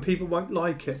 and people won't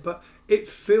like it, but it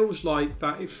feels like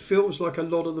that. It feels like a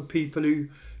lot of the people who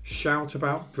shout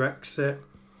about Brexit,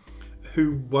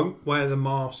 who won't wear the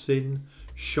masks in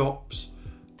shops,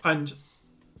 and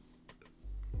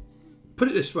put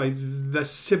it this way, they're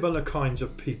similar kinds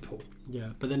of people. Yeah,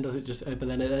 but then at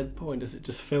that point, does it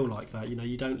just feel like that?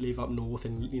 You don't live up north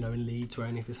in in Leeds where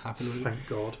any of this happened. Thank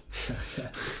God. Yeah.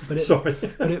 But Sorry.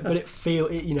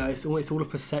 It's all a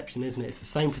perception, isn't it? It's the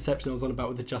same perception I was on about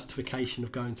with the justification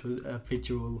of going to a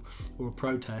vigil or a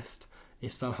protest.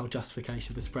 Is somehow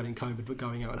justification for spreading COVID, but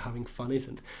going out and having fun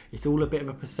isn't. It's all a bit of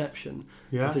a perception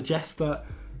to suggest that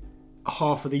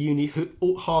half of the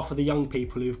young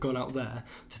people who've gone out there,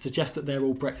 to suggest that they're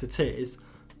all Brexiteers,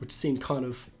 would seem kind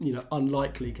of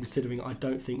unlikely, considering I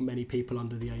don't think many people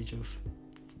under the age of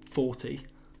 40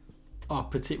 were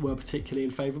particularly in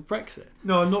favour of Brexit.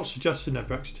 No, I'm not suggesting they're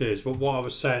Brexiteers, but what I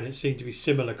was saying, it seemed to be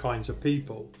similar kinds of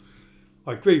people.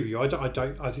 I agree with you.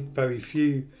 I think very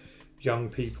few young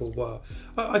people were.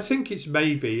 I think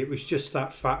it was just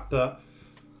that fact that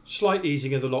slight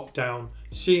easing of the lockdown,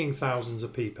 seeing thousands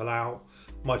of people out,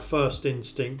 my first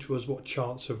instinct was, what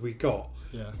chance have we got?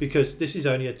 Yeah. Because this is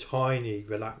only a tiny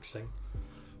relaxing.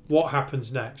 What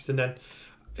happens next? And then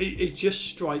it just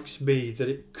strikes me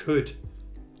that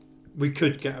we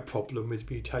could get a problem with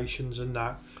mutations and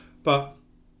that. But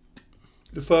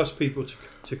the first people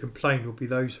to complain will be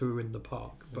those who are in the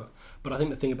park. But I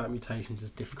think the thing about mutations is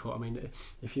difficult. I mean,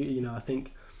 if I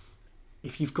think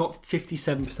if you've got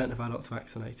 57% of adults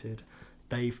vaccinated,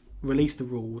 they've released the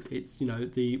rules. It's,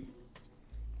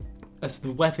 as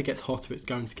the weather gets hotter, it's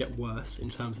going to get worse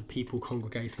in terms of people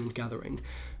congregating and gathering.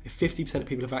 If 50% of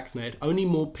people are vaccinated, only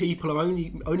more people are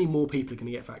going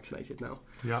to get vaccinated now.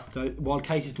 Yeah. So while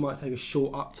cases might take a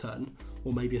short upturn,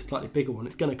 or maybe a slightly bigger one,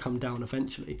 it's going to come down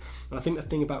eventually. And I think the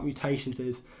thing about mutations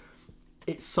is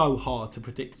it's so hard to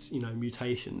predict,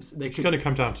 mutations. It's going to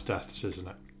come down to deaths, isn't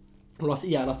it? Well, I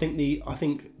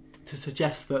think to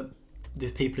suggest that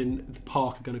there's people in the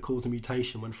park are going to cause a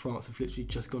mutation when France have literally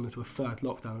just gone into a third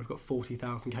lockdown. We've got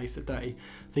 40,000 cases a day.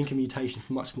 I think a mutation is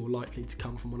much more likely to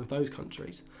come from one of those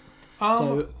countries.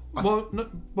 It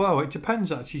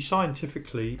depends actually.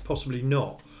 Scientifically, possibly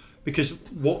not, because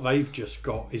what they've just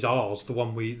got is ours, the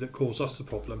one that caused us the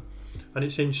problem. And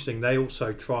it's interesting. They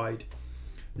also tried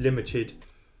limited,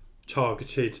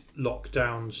 targeted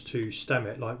lockdowns to stem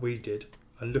it, like we did,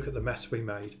 and look at the mess we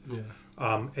made. In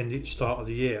the start of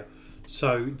the year.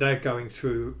 So they're going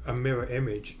through a mirror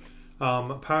image.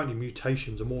 Apparently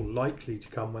mutations are more likely to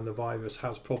come when the virus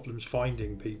has problems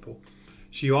finding people.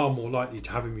 So you are more likely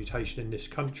to have a mutation in this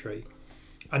country,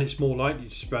 and it's more likely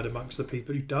to spread amongst the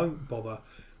people who don't bother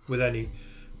with any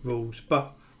rules.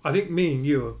 But I think me and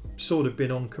you have sort of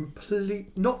been on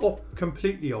completely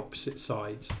opposite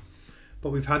sides,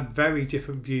 but we've had very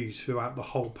different views throughout the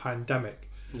whole pandemic.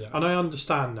 Yeah. And I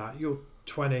understand that. You're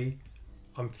 20,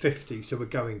 I'm 50, so we're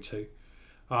going to.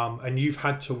 And you've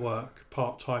had to work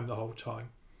part-time the whole time.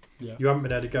 Yeah. You haven't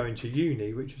been able to go into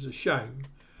uni, which is a shame.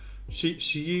 So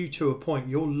you, to a point,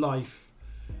 your life...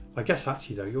 I guess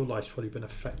actually, though, your life's probably been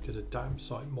affected a damn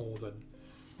sight more than...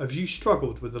 Have you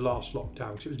struggled with the last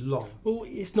lockdown? Because it was long. Well,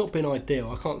 it's not been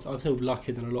ideal. I'm still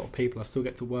luckier than a lot of people. I still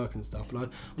get to work and stuff. And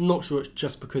I'm not sure it's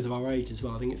just because of our age as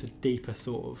well. I think it's a deeper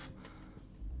sort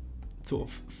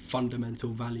of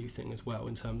fundamental value thing as well,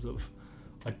 in terms of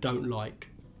I don't like...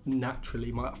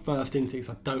 Naturally, my first instinct is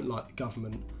I don't like the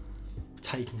government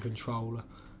taking control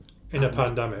in a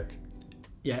pandemic.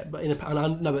 Yeah, but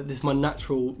but this is my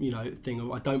natural, thing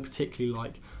of I don't particularly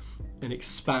like an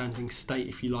expanding state,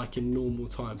 if you like, in normal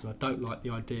times, and I don't like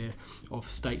the idea of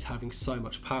states having so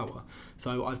much power.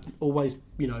 So I've always,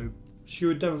 So you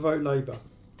would never vote Labour?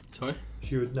 Sorry? So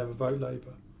you would never vote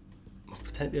Labour?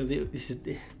 Potentially, this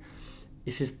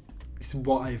is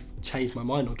what I've changed my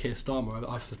mind on Keir Starmer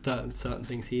after certain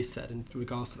things he's said in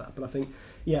regards to that. But I think,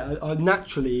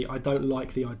 I don't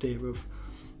like the idea of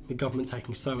the government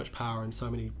taking so much power and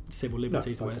so many civil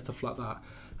liberties away and stuff like that.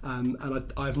 And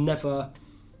I've never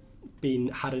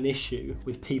had an issue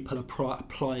with people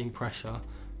applying pressure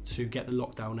to get the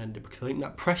lockdown ended, because I think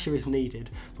that pressure is needed,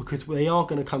 because they are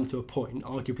going to come to a point,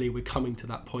 arguably we're coming to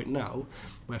that point now,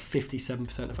 where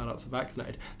 57% of adults are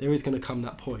vaccinated. There is going to come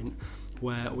that point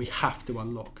where we have to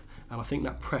unlock, and I think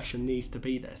that pressure needs to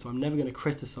be there. So I'm never going to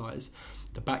criticise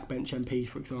the backbench MPs,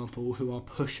 for example, who are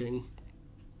putting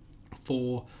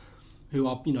the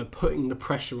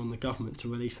pressure on the government to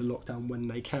release the lockdown when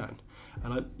they can.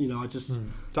 And that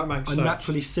makes sense. I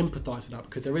naturally sympathise with that,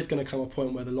 because there is going to come a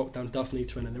point where the lockdown does need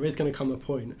to end, and there is going to come a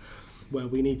point where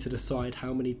we need to decide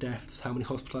how many deaths, how many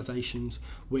hospitalisations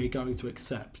we're going to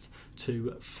accept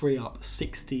to free up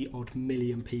 60 odd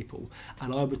million people.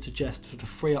 And I would suggest to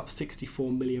free up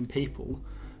 64 million people,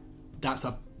 that's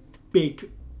a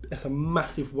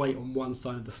massive weight on one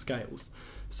side of the scales.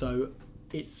 So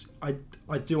I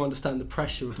do understand the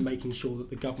pressure of making sure that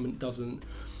the government doesn't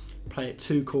play it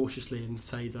too cautiously and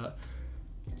say that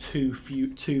too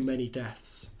many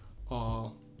deaths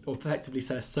are, or effectively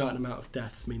say a certain amount of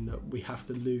deaths mean that we have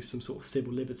to lose some sort of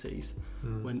civil liberties.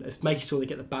 When it's making sure they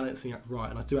get the balancing act right.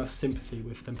 And I do have sympathy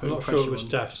with them putting pressure on. I'm not sure it was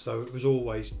deaths, though. It was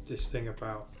always this thing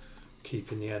about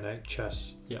keeping the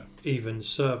NHS even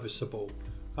serviceable.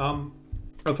 I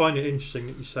find it interesting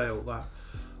that you say all that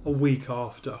a week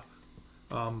after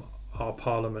our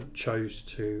Parliament chose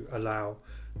to allow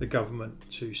the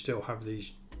government to still have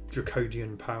these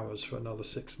draconian powers for another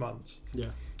 6 months. Yeah.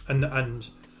 And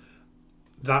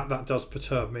that does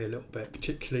perturb me a little bit,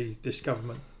 particularly this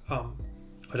government. I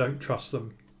don't trust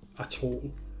them at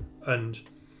all. And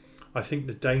I think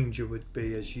the danger would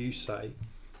be, as you say,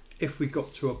 if we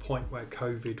got to a point where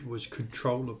COVID was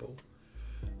controllable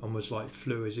and was like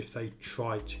flu, as if they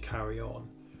tried to carry on.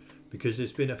 Because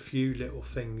there's been a few little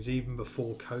things, even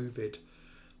before COVID,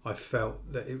 I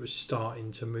felt that it was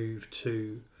starting to move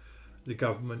to the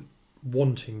government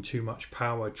wanting too much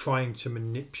power, trying to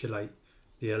manipulate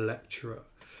the electorate,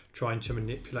 trying to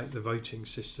manipulate the voting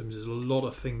systems. There's a lot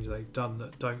of things they've done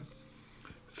that don't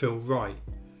feel right.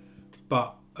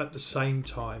 But at the same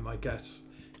time, I guess,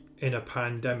 in a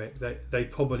pandemic, they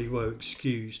probably were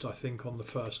excused, I think, on the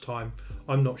first time.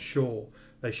 I'm not sure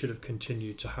they should have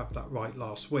continued to have that right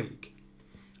last week.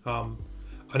 And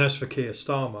as for Keir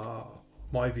Starmer,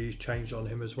 my views changed on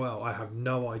him as well. I have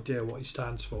no idea what he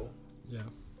stands for. Yeah.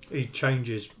 He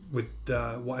changes with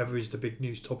whatever is the big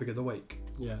news topic of the week.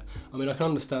 Yeah. I mean, I can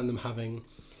understand them having...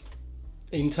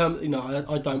 In terms,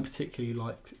 I don't particularly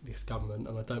like this government,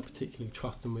 and I don't particularly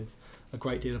trust them with a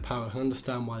great deal of power. I can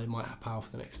understand why they might have power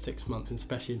for the next 6 months, and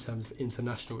especially in terms of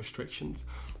international restrictions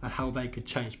and how they could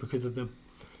change because of the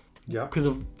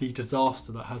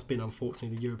disaster that has been,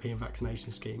 unfortunately, the European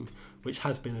vaccination scheme, which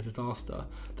has been a disaster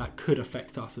that could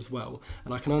affect us as well.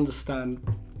 And I can understand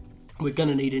we're going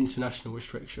to need international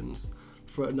restrictions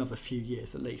for another few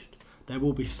years at least. There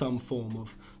will be some form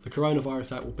of... The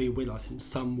coronavirus act will be with us in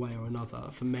some way or another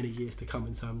for many years to come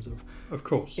in terms of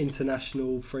course,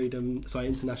 international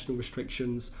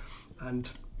restrictions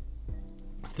and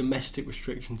domestic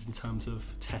restrictions in terms of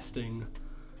testing,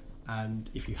 and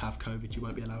if you have COVID you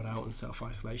won't be allowed out, and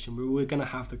self-isolation. We're going to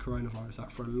have the coronavirus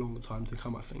act for a long time to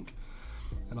come, I think.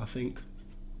 And I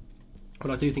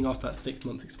do think after that 6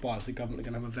 months expires, the government are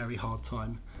going to have a very hard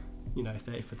time,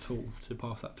 if at all, to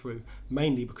pass that through,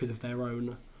 mainly because of their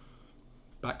own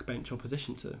backbench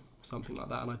opposition to something like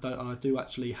that. And I do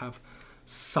actually have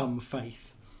some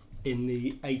faith in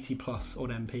the 80 plus odd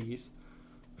MPs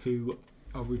who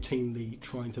are routinely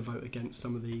trying to vote against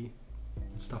some of the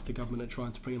stuff the government are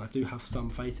trying to bring in. I do have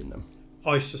some faith in them.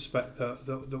 I suspect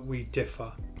that we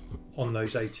differ on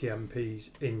those 80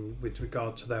 MPs with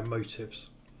regard to their motives.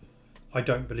 I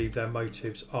don't believe their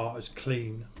motives are as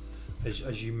clean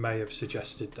as you may have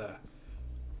suggested there.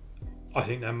 I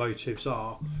think their motives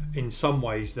are, in some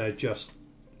ways, they're just...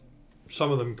 Some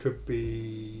of them could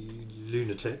be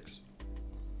lunatics.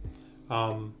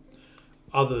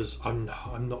 Others, I'm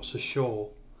not so sure.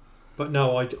 But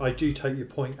no, I do take your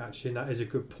point, actually, and that is a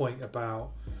good point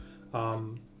about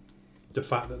the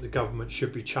fact that the government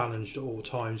should be challenged at all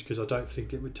times, because I don't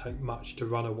think it would take much to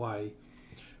run away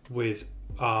with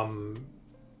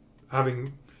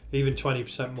having even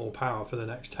 20% more power for the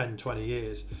next 10, 20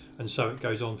 years. And so it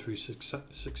goes on through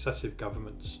successive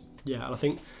governments. Yeah, and I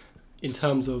think in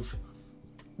terms of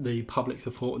the public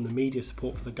support and the media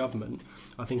support for the government,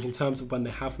 I think in terms of when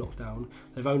they have locked down,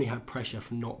 they've only had pressure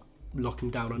for not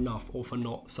locking down enough, or for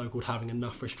not so-called having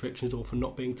enough restrictions, or for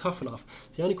not being tough enough.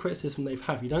 The only criticism they've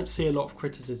had, you don't see a lot of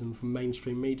criticism from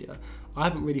mainstream media. I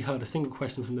haven't really heard a single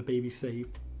question from the BBC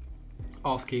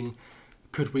asking,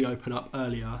 could we open up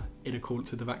earlier in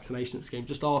accordance with the vaccination scheme?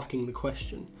 Just asking the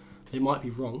question. They might be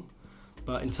wrong,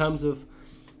 but in terms of,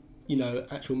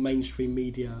 actual mainstream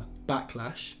media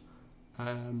backlash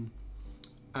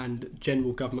and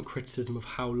general government criticism of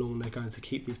how long they're going to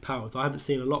keep these powers, I haven't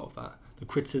seen a lot of that. The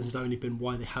criticism's only been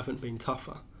why they haven't been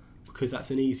tougher, because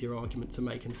that's an easier argument to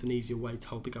make and it's an easier way to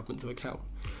hold the government to account.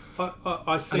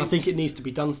 I think it needs to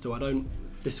be done still. I don't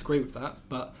disagree with that,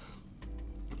 but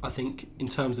I think in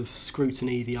terms of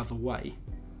scrutiny the other way,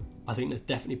 I think there's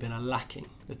definitely been a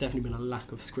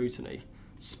lack of scrutiny,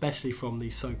 especially from the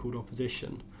so-called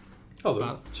opposition. Oh,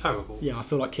 they're terrible. Yeah, I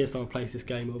feel like Keir Starmer plays this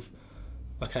game of,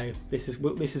 okay, this is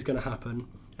going to happen,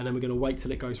 and then we're going to wait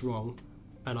till it goes wrong,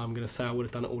 and I'm going to say I would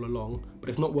have done it all along, but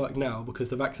it's not worked now because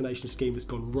the vaccination scheme has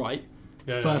gone right.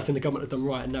 First thing the government have done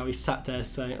right, and now he's sat there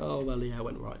saying, oh, well, yeah, it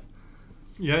went right.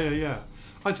 Yeah.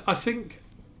 I think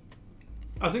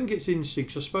it's interesting,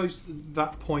 because I suppose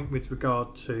that point with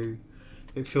regard to,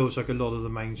 it feels like a lot of the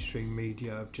mainstream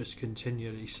media have just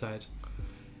continually said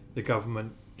the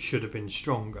government should have been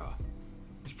stronger.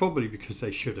 It's probably because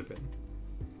they should have been.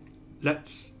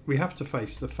 We have to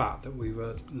face the fact that we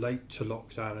were late to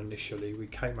lockdown initially. We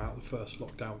came out of the first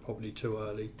lockdown probably too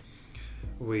early.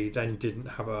 We then didn't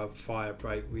have a fire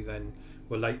break. We then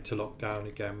were late to lockdown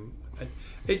again. And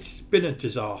it's been a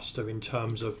disaster in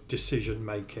terms of decision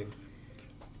making,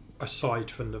 aside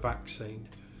from the vaccine,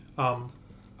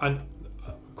 and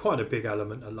quite a big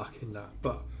element of luck in that.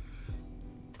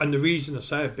 And the reason I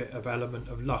say a bit of element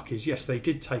of luck is, yes, they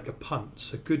did take a punt,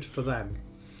 so good for them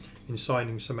in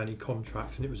signing so many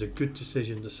contracts, and it was a good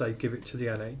decision to say give it to the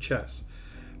NHS,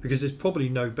 because there's probably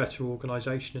no better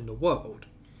organisation in the world.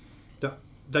 That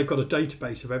they've got a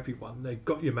database of everyone, they've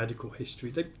got your medical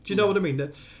history. Do you know what I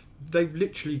mean? They've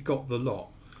literally got the lot.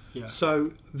 Yeah.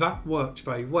 So that worked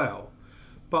very well.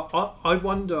 But I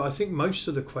wonder, I think most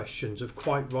of the questions have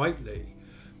quite rightly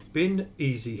been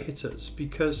easy hitters,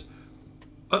 because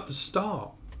at the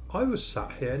start I was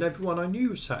sat here and everyone I knew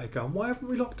was sat here going, why haven't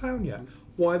we locked down yet?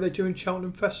 Why are they doing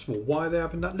Cheltenham Festival? Why are they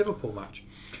having that Liverpool match?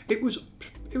 It was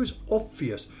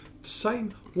obvious. The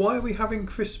same, why are we having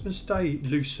Christmas Day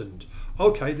loosened?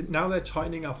 okay, now they're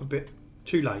tightening up a bit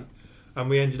too late, and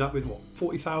we ended up with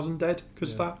 40,000 dead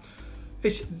because of that.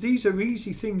 These are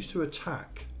easy things to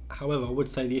attack. However, I would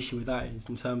say the issue with that is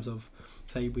in terms of,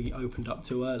 say, we opened up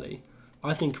too early.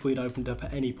 I think if we'd opened up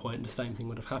at any point, the same thing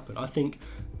would have happened. I think,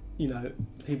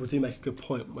 people do make a good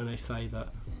point when they say that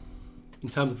in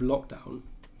terms of lockdown,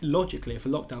 logically, if a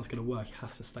lockdown's going to work, it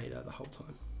has to stay there the whole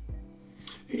time.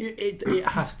 It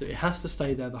has to. It has to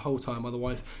stay there the whole time.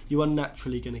 Otherwise, you are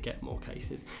naturally going to get more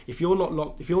cases. If you're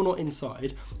not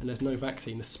inside and there's no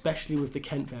vaccine, especially with the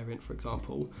Kent variant, for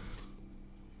example,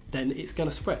 then it's going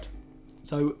to spread.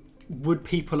 So, would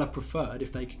people have preferred,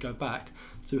 if they could go back,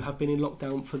 to have been in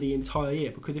lockdown for the entire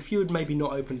year? Because if you had maybe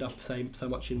not opened up, say, so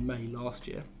much in May last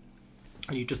year,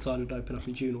 and you decided to open up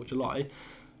in June or July,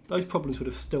 those problems would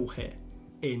have still hit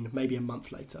in maybe a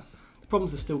month later. The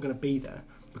problems are still going to be there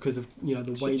because of the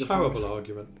way the terrible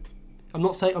argument. I'm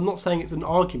not saying it's an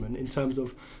argument in terms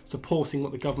of supporting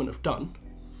what the government have done.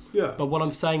 Yeah. But what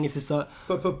I'm saying is that.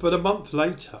 But a month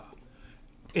later,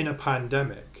 in a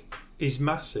pandemic, is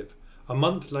massive. A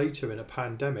month later in a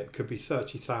pandemic could be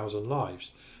 30,000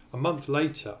 lives. A month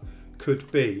later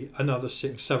could be another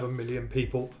 6-7 million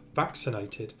people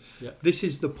vaccinated. Yeah. This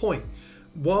is the point.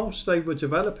 Whilst they were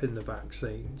developing the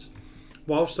vaccines,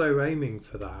 whilst they were aiming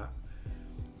for that,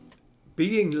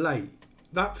 being late,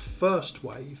 that first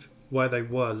wave where they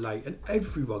were late and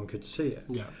everyone could see it,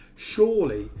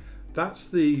 surely that's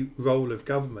the role of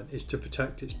government, is to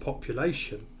protect its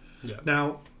population. Yeah.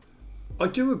 Now, I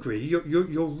do agree,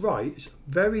 you're right. It's a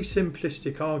very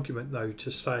simplistic argument, though, to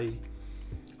say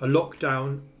a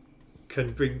lockdown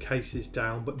can bring cases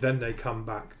down, but then they come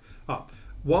back up.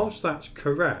 Whilst that's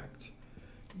correct,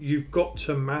 you've got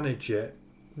to manage it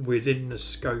within the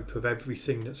scope of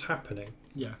everything that's happening.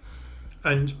 Yeah.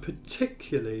 And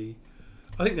particularly,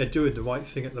 I think they're doing the right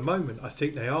thing at the moment. I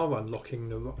think they are unlocking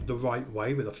the right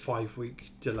way with a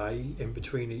 5-week delay in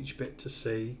between each bit to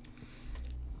see.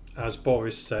 As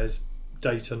Boris says,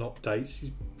 data not dates.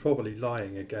 He's probably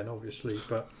lying again, obviously,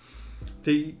 but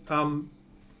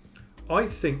I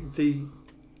think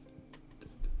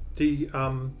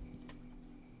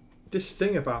this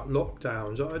thing about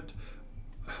lockdowns,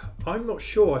 I'm not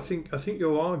sure. I think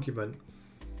your argument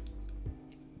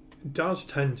does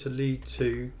tend to lead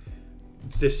to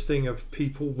this thing of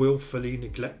people willfully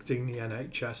neglecting the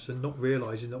NHS and not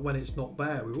realising that when it's not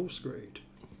there, we're all screwed.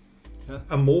 Yeah.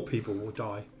 And more people will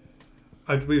die.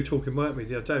 And we were talking, weren't we,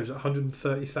 the other day, it was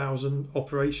 130,000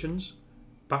 operations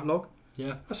backlog.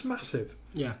 Yeah. That's massive.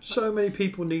 Yeah. So many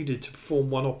people needed to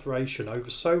perform one operation over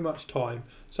so much time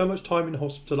in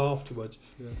hospital afterwards.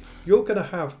 Yeah. You're going to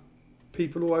have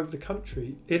people all over the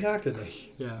country in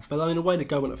agony. Yeah, but I mean, the way the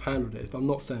government have handled it is, but I'm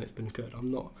not saying it's been good.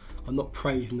 I'm not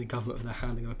praising the government for their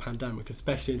handling of a pandemic,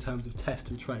 especially in terms of test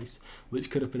and trace, which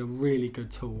could have been a really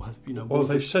good tool. Well,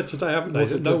 they've said today, haven't they,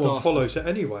 that no one follows it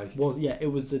anyway.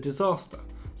 It was a disaster.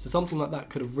 So something like that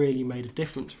could have really made a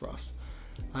difference for us.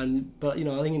 But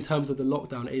I think in terms of the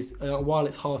lockdown, it is while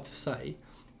it's hard to say,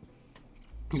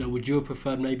 would you have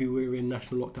preferred maybe we were in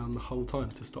national lockdown the whole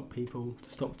time to stop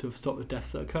the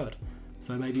deaths that occurred?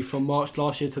 So maybe from March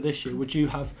last year to this year, would you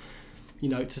have,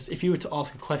 if you were to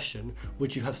ask a question,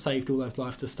 would you have saved all those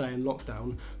lives to stay in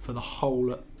lockdown for the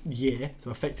whole year?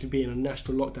 So effectively being in a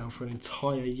national lockdown for an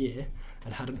entire year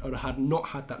and had not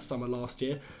had that summer last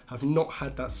year, have not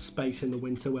had that space in the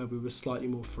winter where we were slightly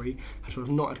more free, have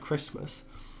not had Christmas,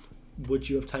 would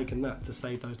you have taken that to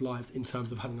save those lives in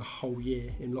terms of having a whole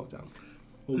year in lockdown?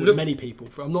 Or would many people?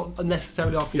 I'm not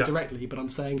necessarily asking you directly, but I'm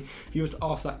saying if you were to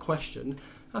ask that question,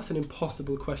 that's an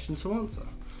impossible question to answer.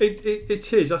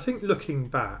 It is. I think looking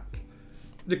back,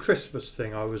 the Christmas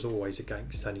thing I was always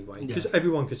against anyway, because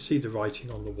everyone could see the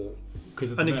writing on the wall.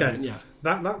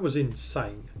 That was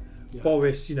insane. Yeah.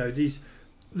 Boris,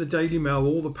 the Daily Mail,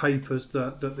 all the papers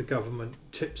that the government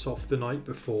tips off the night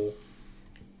before,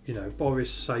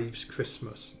 Boris saves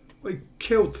Christmas. Well, he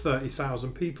killed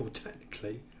 30,000 people,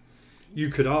 technically. You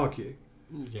could argue.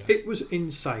 Yeah. It was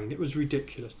insane. It was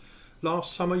ridiculous.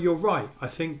 Last summer, you're right. I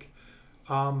think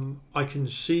I can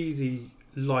see the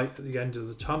light at the end of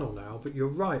the tunnel now, but you're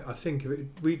right. I think if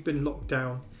we'd been locked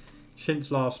down since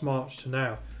last March to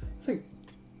now, I think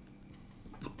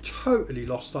we totally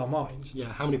lost our minds.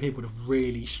 Yeah, how many people have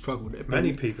really struggled?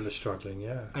 Many people are struggling,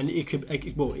 yeah. And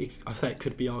I say it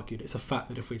could be argued. It's a fact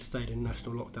that if we'd stayed in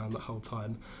national lockdown that whole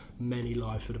time, many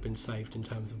lives would have been saved in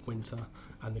terms of winter,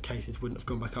 and the cases wouldn't have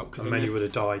gone back up. And many would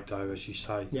have died, though, as you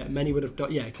say. Yeah, many would have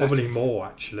died. Yeah, exactly. Probably more,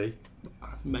 actually.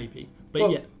 Maybe,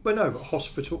 but But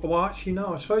hospital. Well, actually,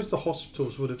 no. I suppose the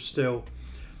hospitals would have still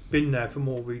been there for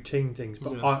more routine things.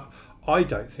 But I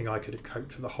don't think I could have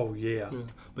coped with a whole year. Yeah.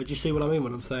 But do you see what I mean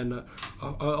when I'm saying that?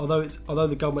 Although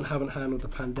the government haven't handled the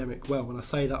pandemic well, when I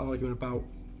say that argument about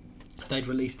if they'd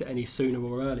released it any sooner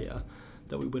or earlier,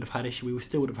 that we would have had issue. We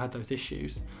still would have had those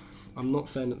issues. I'm not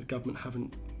saying that the government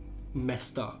haven't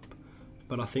messed up,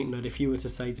 but I think that if you were to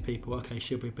say to people, okay,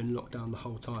 should we have been locked down the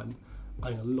whole time? I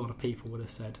think a lot of people would have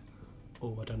said,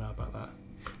 oh, I don't know about that.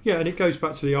 Yeah, and it goes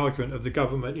back to the argument of the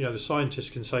government. The scientists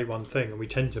can say one thing and we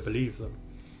tend to believe them.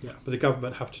 Yeah. But the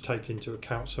government have to take into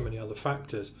account so many other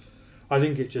factors. I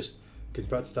think it just gets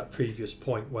back to that previous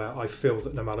point where I feel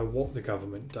that no matter what the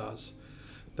government does,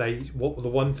 the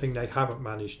one thing they haven't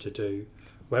managed to do,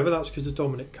 whether that's because of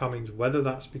Dominic Cummings, whether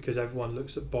that's because everyone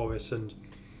looks at Boris and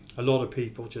a lot of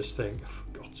people just think, for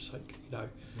God's sake, Yeah.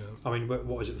 I mean,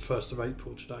 what is it, the 1st of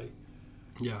April today?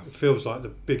 Yeah. It feels like the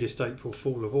biggest April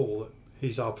Fool of all, that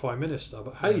he's our Prime Minister.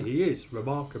 But hey, he is,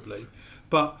 remarkably.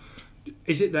 But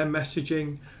is it their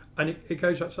messaging? And it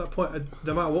goes back to that point,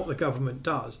 no matter what the government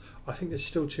does, I think there's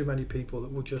still too many people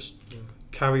that will just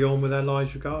carry on with their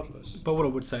lives regardless. But what I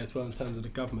would say as well in terms of the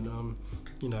government,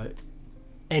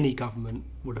 any government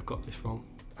would have got this wrong.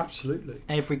 Absolutely.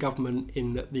 Every government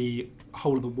in the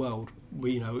whole of the world,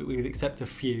 we would accept a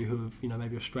few who have,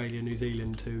 maybe Australia, New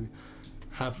Zealand, who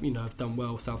have done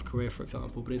well, South Korea, for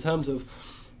example. But in terms of,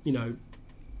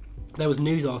 there was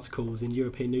news articles in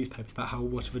European newspapers about how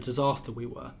much of a disaster we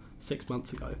were 6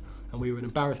 months ago, and we were an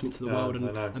embarrassment to the world, and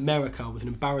America was an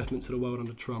embarrassment to the world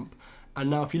under Trump. And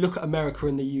now if you look at America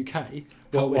and the UK...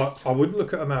 I wouldn't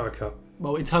look at America.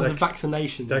 Well, in terms of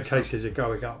vaccinations... Their cases are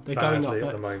going up badly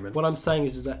at the moment. What I'm saying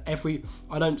is that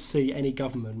I don't see any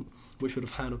government which would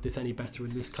have handled this any better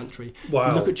in this country. Wow. If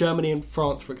you look at Germany and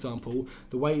France, for example,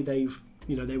 the way they've...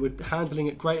 they were handling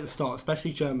it great at the start,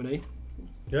 especially Germany.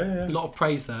 Yeah. A lot of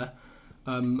praise there.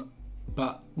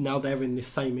 But now they're in this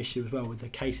same issue as well, with the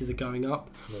cases are going up.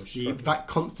 The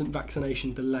constant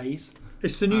vaccination delays.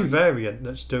 It's the new variant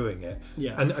that's doing it.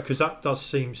 Yeah. And because that does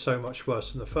seem so much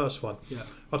worse than the first one. Yeah.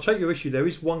 I'll take your issue. There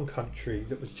is one country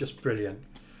that was just brilliant.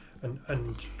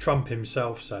 And Trump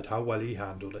himself said how well he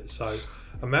handled it. So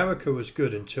America was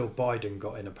good until Biden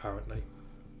got in, apparently.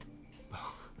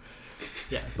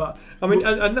 Yeah, but... I mean,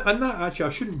 and that actually,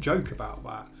 I shouldn't joke about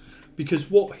that.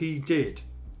 Because what he did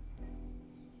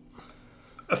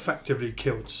effectively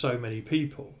killed so many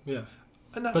people. Yeah.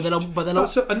 And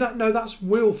that's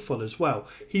willful as well.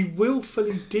 He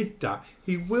willfully did that.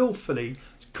 He willfully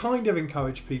kind of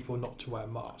encouraged people not to wear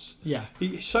masks. Yeah.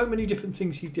 So many different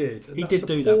things he did. He did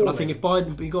do that, but I think if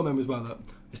Biden... But you've got to remember as well that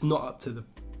it's not up to the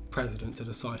president to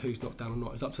decide who's knocked down or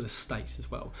not. It's up to the states as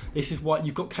well. This is why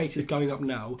you've got cases going up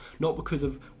now, not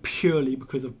purely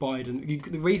because of Biden.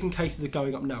 The reason cases are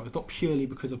going up now is not purely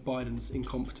because of Biden's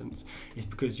incompetence. It's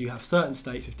because you have certain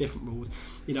states with different rules.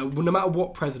 No matter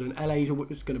what president, LA is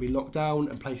always going to be locked down,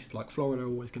 and places like Florida are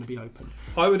always going to be open.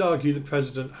 I would argue the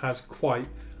president has quite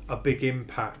a big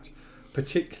impact,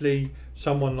 particularly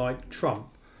someone like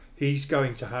Trump. He's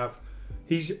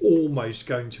almost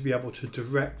going to be able to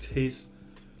direct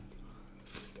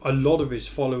a lot of his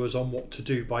followers on what to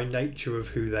do by nature of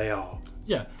who they are.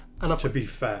 Yeah, and to be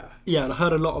fair. Yeah, and I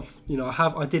heard a lot of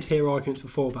I did hear arguments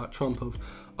before about Trump of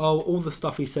all the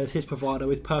stuff he says, his bravado,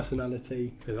 his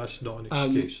personality. Yeah, that's not an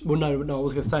excuse. No, I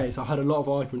was going to say is I heard a lot of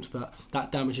arguments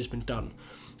that damage has been done,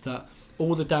 that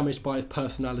all the damage by his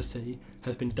personality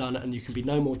has been done, and you can be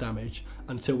no more damage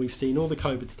until we've seen all the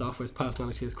COVID stuff where his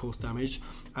personality has caused damage,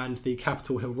 and the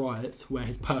Capitol Hill riots where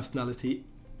his personality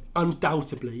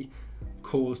undoubtedly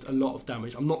caused a lot of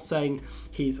damage. I'm not saying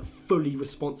he's fully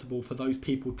responsible for those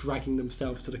people dragging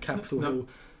themselves to the Capitol Hill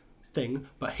thing,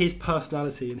 but his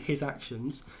personality and his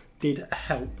actions did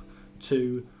help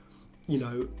to,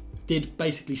 did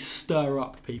basically stir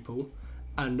up people,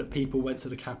 and people went to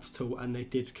the Capitol and they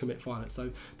did commit violence.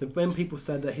 So when people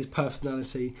said that his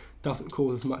personality doesn't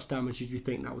cause as much damage as you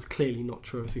think, that was clearly not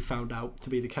true, as we found out to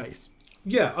be the case.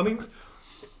 Yeah, I mean,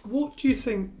 what do you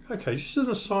think, okay, just an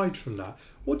aside from that,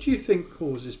 what do you think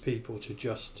causes people to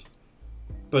just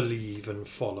believe and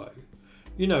follow?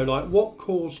 What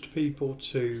caused people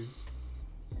to...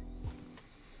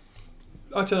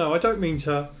 I don't know, I don't mean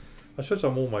to... I suppose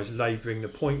I'm almost labouring the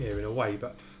point here in a way,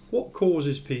 but what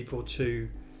causes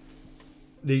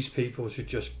these people to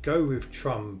just go with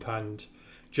Trump and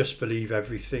just believe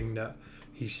everything that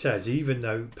he says, even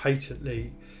though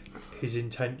patently his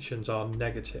intentions are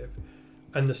negative?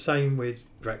 And the same with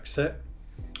Brexit.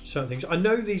 Certain things. I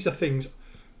know these are things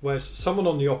where someone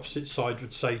on the opposite side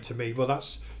would say to me, well,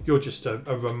 you're just a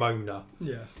Ramona.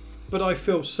 Yeah. But I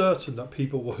feel certain that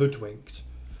people were hoodwinked.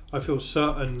 I feel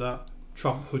certain that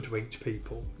Trump hoodwinked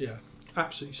people. Yeah.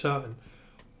 Absolutely certain.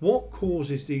 What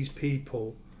causes these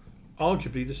people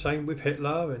arguably the same with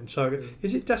Hitler, and so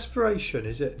is it desperation?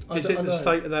 Is it the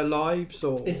state of their lives,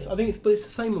 or I think it's the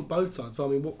same on both sides. Well,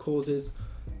 I mean, what causes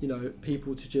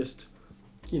people to just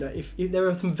if there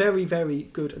are some very, very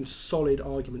good and solid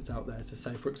arguments out there to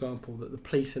say, for example, that the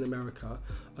police in America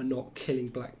are not killing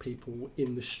black people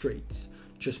in the streets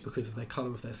just because of their colour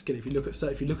of their skin. If you look at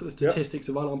the statistics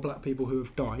of unarmed black people who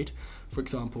have died, for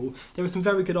example, there are some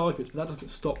very good arguments, but that doesn't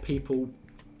stop people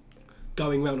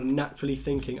going around and naturally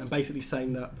thinking and basically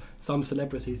saying that some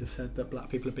celebrities have said that black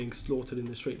people are being slaughtered in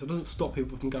the streets. That doesn't stop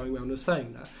people from going around and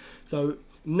saying that. So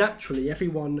naturally,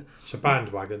 everyone... It's a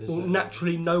bandwagon, isn't it?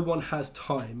 Naturally, no one has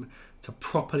time to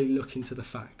properly look into the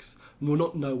facts. Well,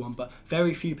 not no one, but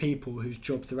very few people whose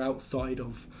jobs are outside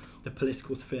of the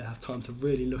political sphere have time to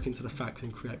really look into the facts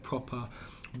and create proper,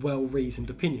 well-reasoned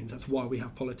opinions. That's why we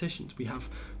have politicians. We have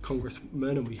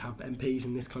congressmen and we have MPs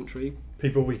in this country.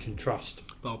 People we can trust.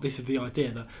 Well, this is the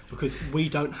idea, that because we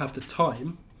don't have the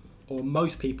time, or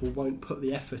most people won't put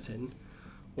the effort in,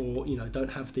 or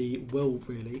don't have the will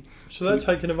really. So they're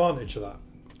taking advantage of that.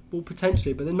 Well,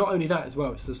 potentially, but then not only that as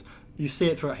well. It's just, you see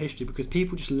it throughout history because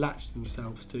people just latch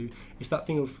themselves to. It's that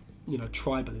thing of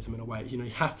tribalism in a way. You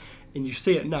have, and you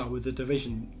see it now with the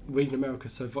division. The reason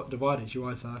America's so divided,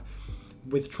 you're either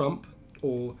with Trump,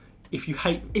 or if you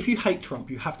hate Trump,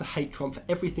 you have to hate Trump for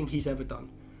everything he's ever done.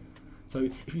 So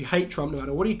if you hate Trump, no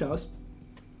matter what he does,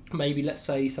 maybe let's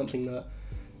say something that.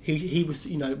 He was,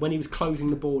 when he was closing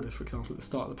the borders, for example, at the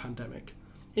start of the pandemic.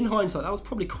 In hindsight, that was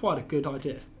probably quite a good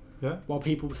idea. Yeah. While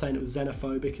people were saying it was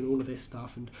xenophobic and all of this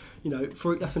stuff, and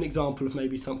that's an example of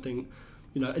maybe something,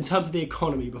 in terms of the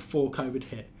economy before COVID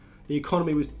hit. The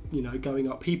economy was, going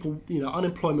up. People,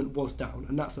 unemployment was down,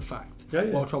 and that's a fact. Yeah.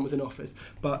 While Trump was in office.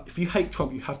 But if you hate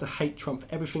Trump, you have to hate Trump for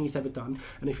everything he's ever done.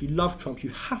 And if you love Trump, you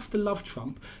have to love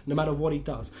Trump no matter what he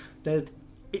does.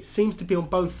 It seems to be on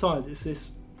both sides. It's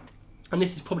this. And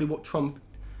this is probably what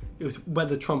it was,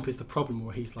 whether Trump is the problem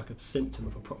or he's like a symptom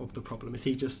of the problem. Is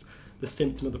he just the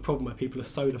symptom of the problem where people are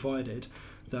so divided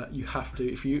that you have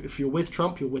to, if you're with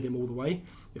Trump, you're with him all the way.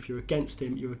 If you're against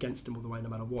him, you're against him all the way no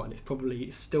matter what. And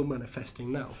it's still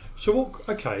manifesting now. So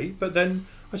but then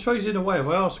I suppose in a way, if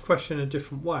I ask the question in a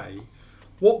different way,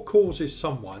 what causes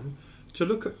someone to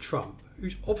look at Trump,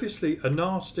 who's obviously he's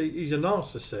a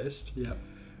narcissist. Yeah.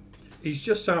 He's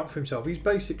just out for himself. He's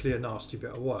basically a nasty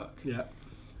bit of work. Yeah.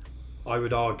 I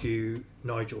would argue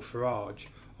Nigel Farage.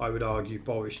 I would argue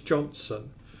Boris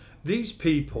Johnson. These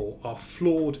people are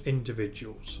flawed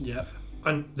individuals. Yeah.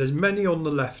 And there's many on the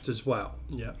left as well.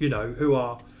 Yeah. Who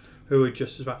are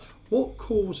just as bad. What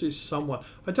causes someone?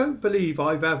 I don't believe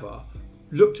I've ever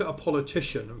looked at a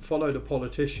politician and followed a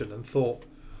politician and thought,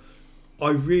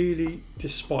 I really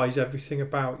despise everything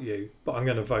about you, but I'm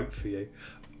going to vote for you.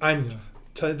 And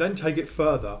to then take it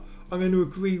further, I'm going to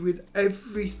agree with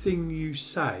everything you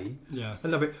say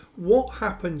and love it. What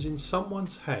happens in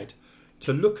someone's head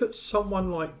to look at someone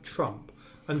like Trump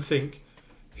and think,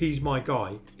 he's my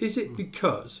guy? Is it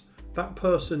because that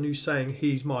person who's saying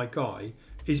he's my guy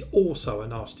is also a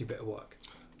nasty bit of work?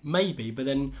 Maybe, but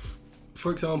then,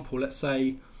 for example, let's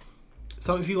say,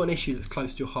 so if you've got an issue that's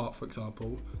close to your heart, for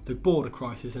example, the border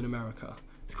crisis in America.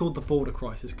 It's called the border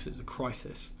crisis because it's a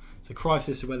crisis. It's a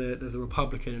crisis whether there's a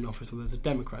Republican in office or there's a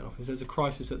Democrat in office. There's a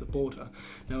crisis at the border.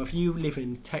 Now, if you live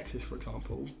in Texas, for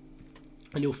example,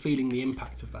 and you're feeling the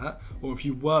impact of that, or if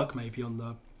you work maybe on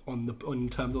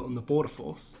the border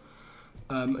force,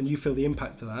 and you feel the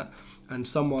impact of that, and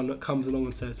someone comes along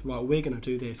and says, "Right, we're going to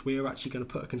do this. We're actually going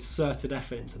to put a concerted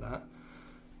effort into that."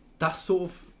 That's sort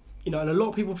of, and a lot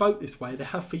of people vote this way. They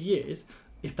have for years.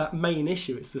 It's that main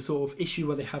issue. It's the sort of issue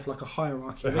where they have like a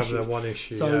hierarchy of issues. They have their one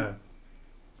issue, so,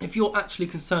 if you're actually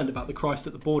concerned about the crisis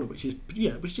at the border, which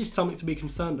is something to be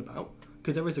concerned about,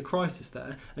 because there is a crisis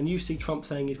there, and you see Trump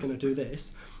saying he's going to do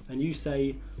this, and you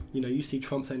see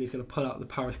Trump saying he's going to pull out the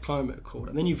Paris Climate Accord,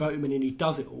 and then you vote him in and he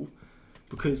does it all,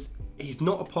 because he's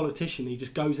not a politician. He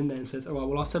just goes in there and says, all right,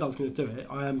 well, I said I was going to do it,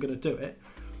 I am going to do it.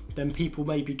 Then people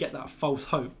maybe get that false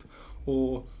hope,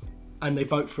 and they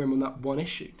vote for him on that one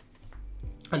issue.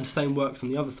 And the same works on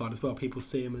the other side as well. People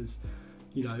see him as,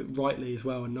 rightly as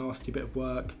well, a nasty bit of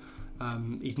work.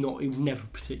 He's never a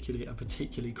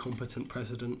particularly competent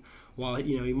president. While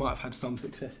he might have had some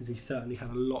successes, he certainly had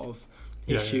a lot of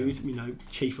issues.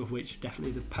 Chief of which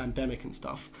definitely the pandemic and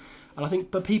stuff. And I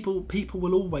think, but people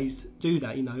will always do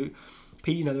that.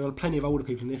 There are plenty of older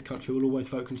people in this country who will always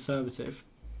vote Conservative,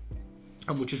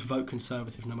 and will just vote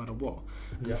Conservative no matter what.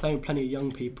 And the same with plenty of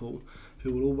young people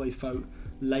who will always vote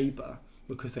Labour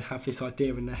because they have this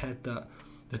idea in their head that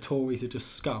the Tories are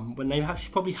just scum, when they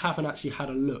probably haven't actually had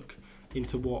a look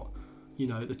into what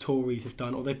the Tories have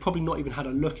done, or they've probably not even had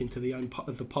a look into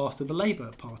the past of the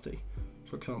Labour Party,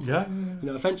 for example. Yeah.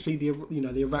 Eventually the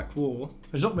Iraq War.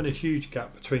 There's not been a huge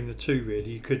gap between the two,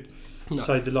 really. You could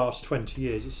say the last 20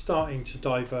 years. It's starting to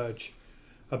diverge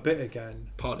a bit again.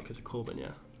 Partly because of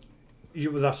Corbyn,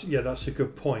 That's a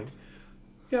good point.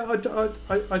 Yeah,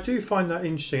 I do find that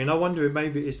interesting, and I wonder if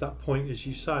maybe it is that point, as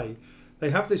you say, they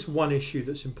have this one issue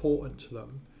that's important to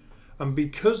them, and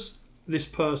because this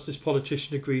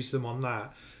politician agrees with them on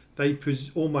that, they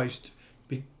almost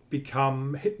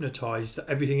become hypnotised that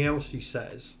everything else he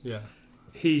says,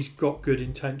 he's got good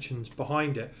intentions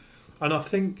behind it. And I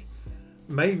think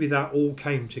maybe that all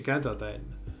came together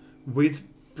then with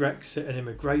Brexit and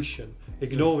immigration,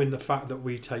 ignoring the fact that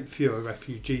we take fewer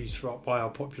refugees by our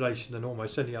population than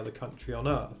almost any other country on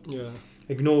earth.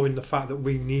 Ignoring the fact that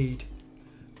we need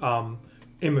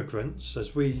immigrants,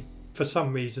 as we for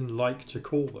some reason like to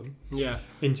call them,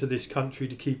 into this country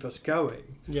to keep us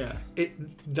going.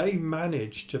 They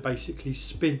managed to basically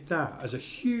spin that as a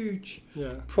huge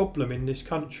problem in this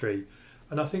country.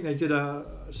 And I think they did a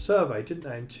survey, didn't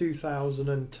they, in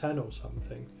 2010 or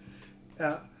something.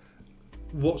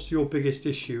 What's your biggest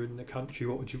issue in the country?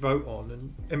 What would you vote on?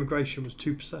 And immigration was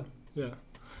 2%.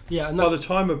 And by the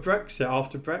time of Brexit,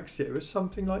 after Brexit, it was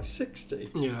something like 60.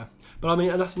 But I mean,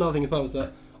 and that's another thing as well, is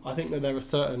that I think that there are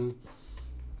certain,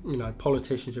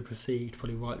 politicians are perceived,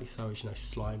 probably rightly so, as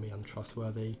slimy,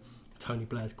 untrustworthy. Tony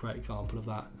Blair's a great example of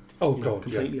that.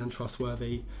 Completely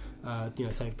untrustworthy.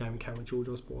 Say David Cameron, George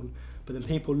Osborne. But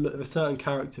then there are certain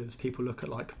characters. People look at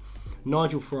like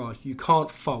Nigel Farage. You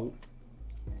can't fault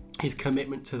his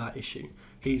commitment to that issue.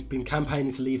 He's been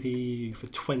campaigning to leave the EU for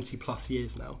 20 plus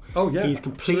years now. He's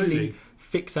completely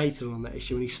fixated on that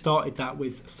issue, and he started that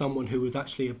with someone who was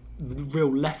actually a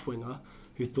real left-winger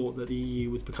who thought that the EU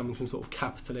was becoming some sort of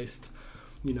capitalist,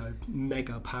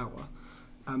 mega power.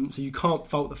 So you can't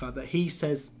fault the fact that he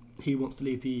says he wants to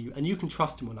leave the EU, and you can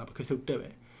trust him on that because he'll do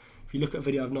it. If you look at a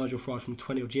video of Nigel Farage from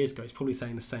 20 odd years ago, he's probably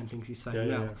saying the same things he's saying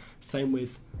now. Same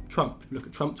with Trump. Look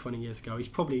at Trump 20 years ago, he's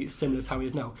probably similar to how he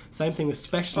is now. Same thing with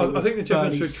especially. I think the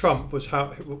difference with Trump was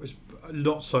how it was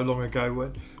not so long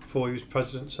ago before he was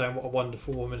president, saying what a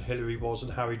wonderful woman Hillary was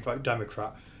and how he'd vote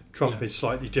Democrat. Trump is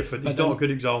slightly different. He's not a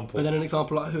good example. But then an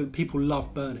example like who people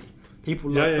love Bernie.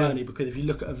 People love Bernie because if you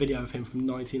look at a video of him from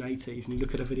 1980s and you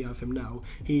look at a video of him now,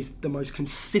 he's the most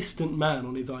consistent man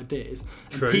on his ideas.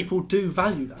 True. And people do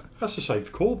value that. That's the same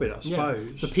for Corbyn, I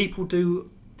suppose. So people do.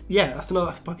 Yeah, that's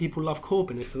why people love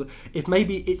Corbyn. If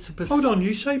maybe it's a. Hold on,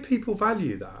 you say people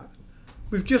value that?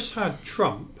 We've just had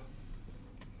Trump,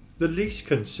 the least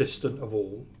consistent of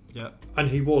all. Yeah. And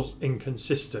he was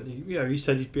inconsistent. He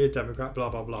said he'd be a Democrat, blah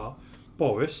blah blah.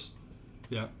 Boris.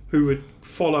 Yeah. Who would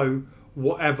follow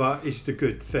whatever is the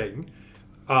good thing.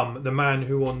 The man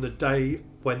who on the day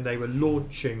when they were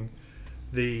launching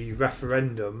the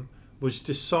referendum was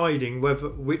deciding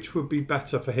which would be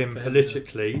better for him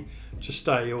politically, to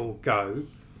stay or go.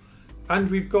 And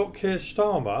we've got Keir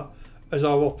Starmer as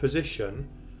our opposition,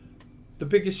 the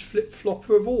biggest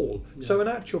flip-flopper of all. Yeah. So in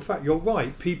actual fact, you're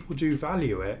right, people do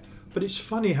value it, but it's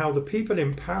funny how the people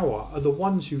in power are the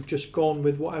ones who've just gone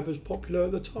with whatever's popular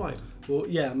at the time. Well,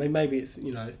 yeah, I mean, maybe it's,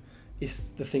 it's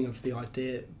the thing of the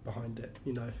idea behind it,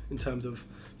 in terms of,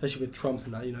 especially with Trump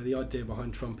and that, the idea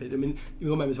behind Trump is,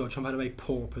 you'll remember as well, Trump had a very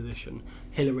poor position.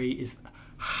 Hillary is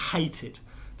hated.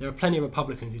 There are plenty of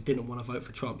Republicans who didn't want to vote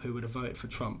for Trump who would have voted for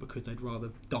Trump because they'd rather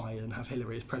die than have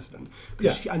Hillary as president.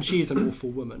 And she is an awful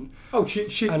woman. Oh, I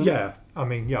get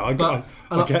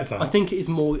that. I think it is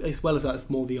more, as well as that, it's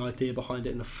more the idea behind it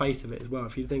and the face of it as well.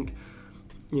 If you think,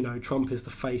 Trump is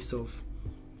the face of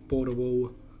border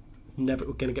wall, we're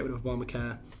going to get rid of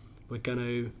Obamacare, we're going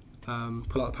to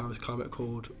pull out the Paris Climate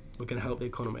Accord, we're going to help the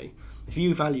economy. If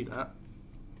you value that,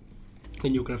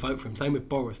 then you're going to vote for him. Same with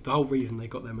Boris. The whole reason they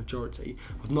got their majority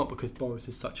was not because Boris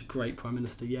is such a great Prime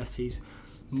Minister. Yes, he's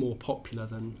more popular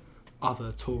than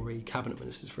other Tory cabinet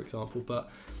ministers, for example, but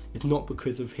it's not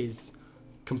because of his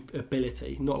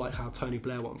ability, not like how Tony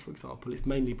Blair won, for example. It's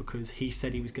mainly because he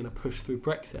said he was going to push through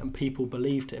Brexit and people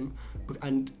believed him,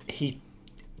 and he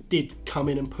did come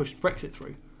in and push Brexit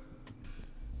through.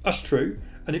 That's true,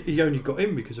 and he only got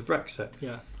in because of Brexit.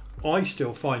 Yeah, I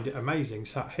still find it amazing,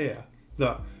 sat here,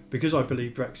 that because I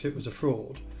believe Brexit was a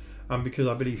fraud, and because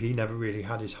I believe he never really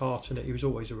had his heart in it, he was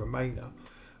always a Remainer.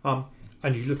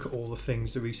 And you look at all the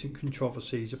things, the recent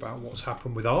controversies about what's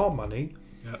happened with our money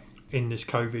in this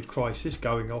COVID crisis,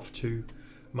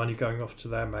 money going off to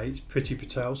their mates. Priti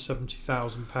Patel,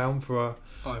 £70,000 for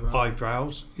her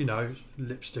eyebrows,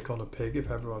 lipstick on a pig if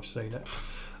ever I've seen it.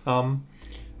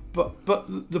 But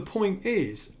the point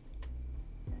is,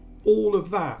 all of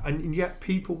that, and yet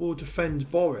people will defend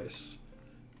Boris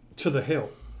to the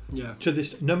hill. Yeah. To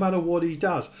this, no matter what he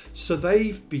does. So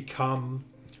they've become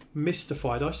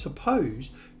mystified, I suppose,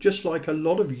 just like a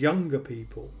lot of younger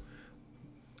people,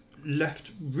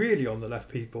 really on the left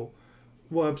people,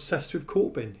 were obsessed with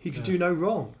Corbyn. He could do no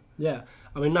wrong. Yeah,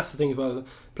 I mean that's the thing as well.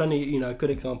 Plenty, a good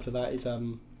example of that is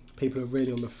people who are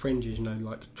really on the fringes.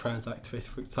 Like trans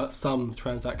activists. Some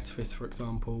trans activists, for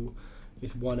example,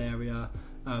 is one area.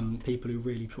 People who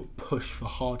really push for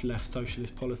hard left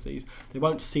socialist policies. They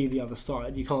won't see the other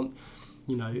side. You can't.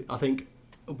 I think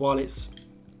while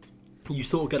you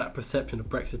sort of get that perception of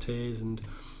Brexiteers and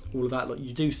all of that. Like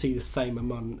you do see the same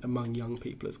among young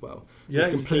people as well. Yeah,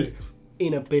 There's complete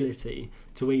inability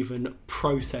to even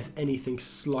process anything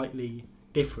slightly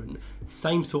different.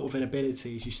 Same sort of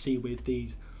inability as you see with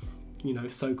these,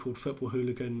 so-called football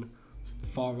hooligan,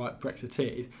 far-right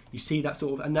Brexiteers. You see that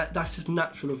sort of, and that's just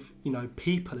natural of,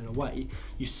 people in a way.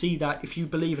 You see that if you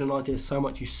believe in an idea so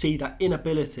much, you see that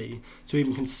inability to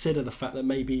even consider the fact that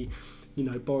maybe,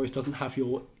 Boris doesn't have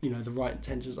your, the right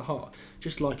intentions at heart.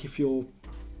 Just like if you're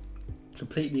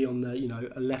completely on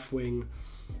the, a left-wing,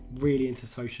 really into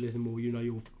socialism, or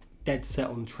you're dead set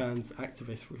on trans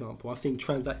activists, for example. I've seen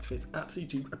trans activists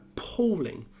absolutely do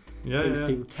appalling things to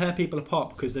people, tear people apart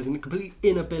because there's a complete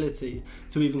inability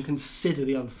to even consider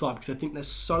the other side because they think they're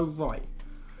so right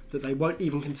that they won't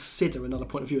even consider another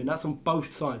point of view, and that's on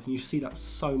both sides, and you see that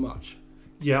so much.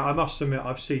 Yeah, I must admit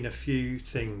I've seen a few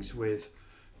things with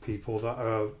people that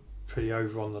are pretty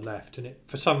over on the left, and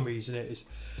for some reason it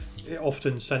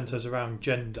often centres around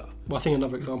gender. Well, I think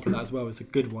another example of that as well is a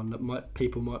good one that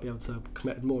people might be able to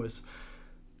commit more is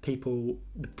people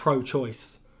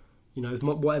pro-choice.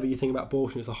 Whatever you think about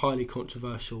abortion is a highly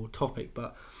controversial topic,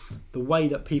 but the way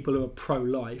that people who are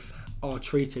pro-life are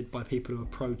treated by people who are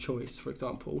pro-choice, for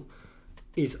example,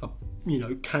 is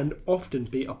can often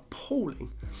be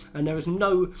appalling, and there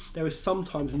is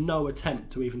sometimes no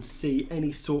attempt to even see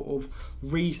any sort of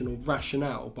reason or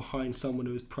rationale behind someone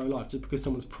who is pro-life. Just because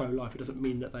someone's pro-life, it doesn't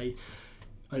mean that they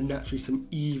are naturally some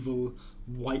evil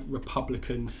white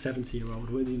Republican 70-year-old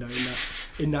with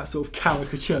in that sort of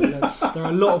caricature. There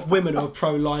are a lot of women who are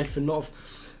pro-life and a lot of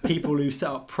people who set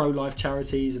up pro-life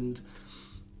charities, and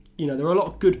there are a lot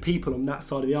of good people on that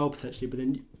side of the aisle potentially, but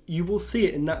then you will see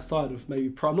it in that side of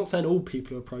maybe I'm not saying all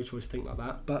people who are pro-choice think like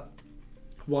that, but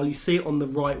while you see it on the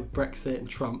right with Brexit and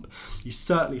Trump, you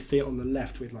certainly see it on the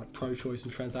left with like pro-choice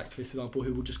and trans activists, for example,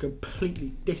 who will just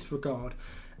completely disregard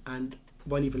and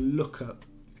won't even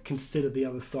consider the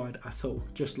other side at all,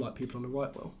 just like people on the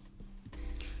right will.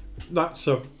 That's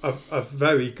a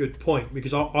very good point,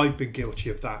 because I've been guilty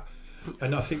of that,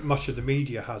 and I think much of the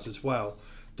media has as well.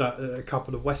 That a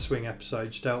couple of West Wing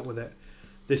episodes dealt with it.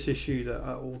 This issue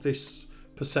or this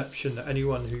perception that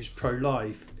anyone who's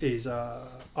pro-life is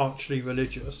archly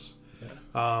religious,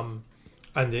 and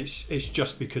it's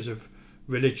just because of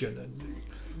religion,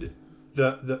 and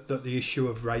the issue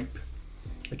of rape,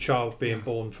 a child being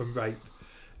born from rape,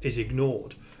 is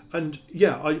ignored. And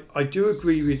I do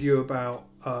agree with you about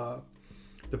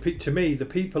to me the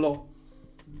people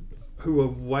who are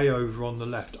way over on the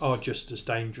left are just as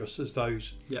dangerous as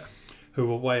those who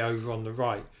are way over on the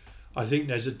right. I think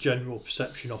there's a general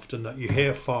perception often that you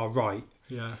hear far right,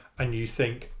 and you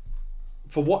think,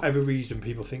 for whatever reason,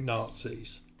 people think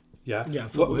Nazis.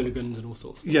 Football hooligans and all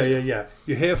sorts of things. Yeah.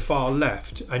 You hear far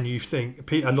left, and you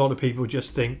think a lot of people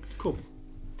just think cool,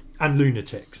 and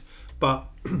lunatics. But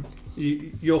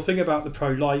your thing about the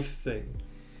pro-life thing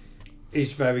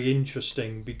is very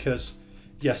interesting because,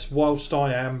 yes, whilst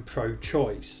I am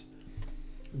pro-choice,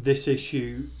 this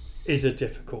issue is a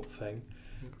difficult thing.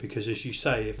 Because, as you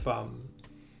say,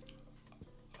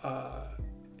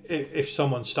 if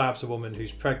someone stabs a woman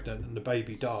who's pregnant and the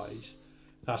baby dies,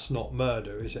 that's not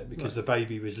murder, is it? Because the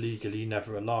baby was legally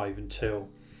never alive until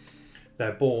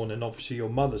they're born, and obviously your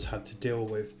mother's had to deal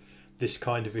with this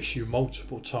kind of issue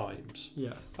multiple times.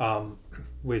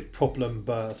 With problem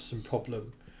births and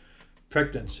problem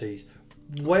pregnancies.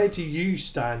 Where do you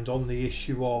stand on the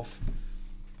issue of?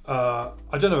 I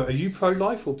don't know. Are you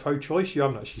pro-life or pro-choice? You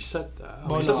haven't actually said that.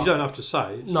 You don't have to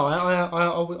say. No,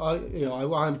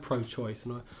 I am pro-choice,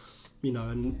 and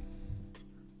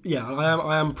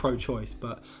I am pro-choice,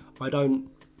 but I don't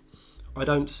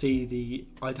see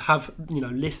I'd have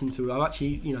listened to. I've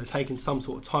actually taken some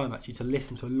sort of time actually to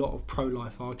listen to a lot of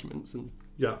pro-life arguments and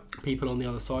people on the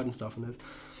other side and stuff, and there's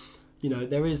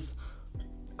there is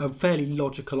a fairly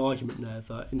logical argument there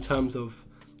that in terms of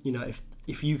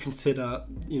if you consider,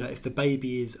 if the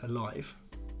baby is alive,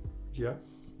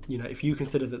 if you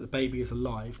consider that the baby is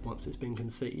alive once it's been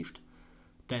conceived,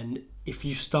 then if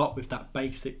you start with that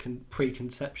basic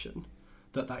preconception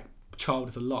that child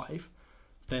is alive,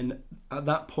 then at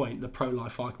that point the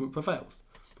pro-life argument prevails.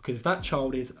 Because if that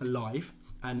child is alive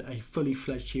and a fully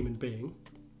fledged human being,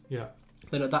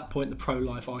 then at that point the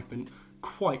pro-life argument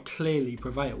quite clearly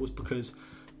prevails, because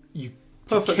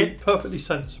perfectly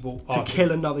sensible to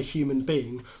kill another human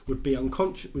being would be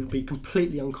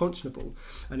completely unconscionable.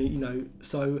 And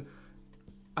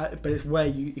but it's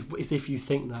it's if you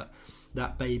think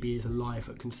that baby is alive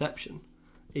at conception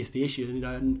is the issue.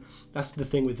 And that's the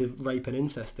thing with the rape and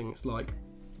incest thing. It's like,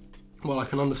 well, I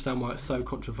can understand why it's so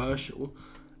controversial.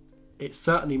 It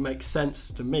certainly makes sense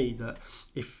to me that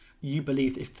if you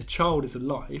believe that if the child is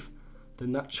alive,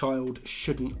 then that child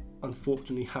shouldn't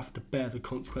unfortunately have to bear the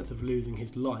consequence of losing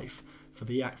his life for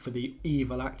the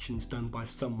evil actions done by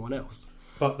someone else.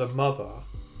 But the mother.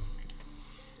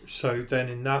 So then,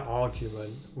 in that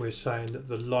argument, we're saying that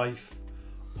the life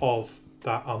of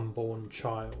that unborn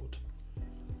child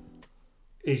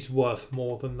is worth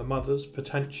more than the mother's,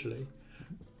 potentially.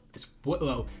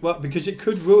 Well, because it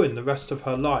could ruin the rest of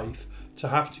her life to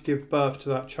have to give birth to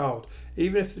that child.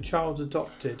 Even if the child's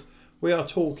adopted, we are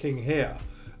talking here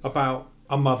about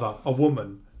a mother, a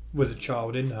woman with a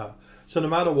child in her. So no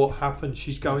matter what happens,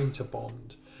 she's going to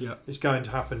bond. Yeah, it's going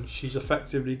to happen. She's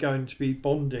effectively going to be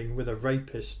bonding with a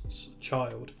rapist's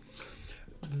child.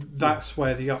 That's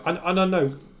where and I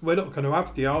know we're not going to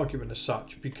have the argument as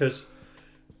such, because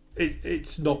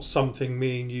it's not something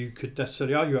me and you could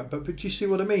necessarily argue at. But do you see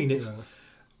what I mean?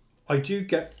 I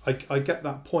get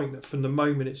that point, that from the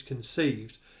moment it's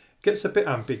conceived, it gets a bit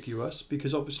ambiguous,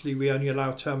 because obviously we only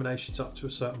allow terminations up to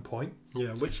a certain point.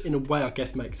 Yeah, which in a way I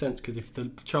guess makes sense, because if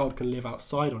the child can live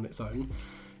outside on its own,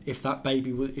 if that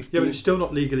baby was... but it's still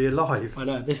not legally alive. I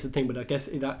know, this is the thing, but I guess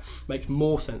that makes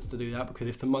more sense to do that, because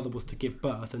if the mother was to give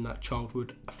birth, then that child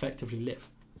would effectively live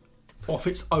off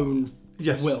its own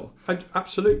will. And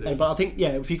absolutely. But I think,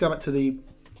 if you go back to the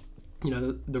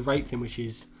rape thing, which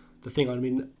is the thing, I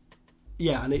mean,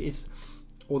 and it is,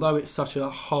 although it's such a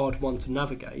hard one to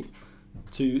navigate,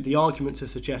 to the argument to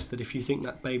suggest that if you think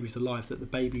that baby's alive, that the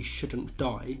baby shouldn't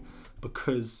die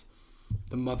because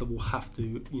the mother will have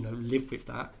to, live with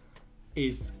that,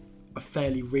 is a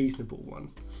fairly reasonable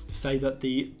one. To say that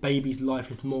the baby's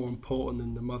life is more important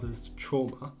than the mother's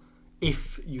trauma,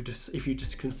 if you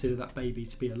just consider that baby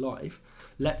to be alive.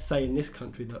 Let's say in this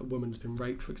country that a woman's been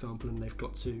raped, for example, and they've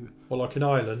got to... Well, like in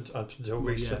Ireland, up until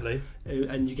recently.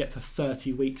 And you get to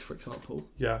 30 weeks, for example.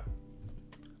 Yeah.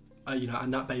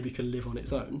 And that baby can live on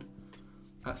its own.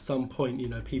 At some point,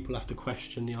 people have to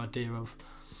question the idea of,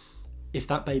 if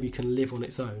that baby can live on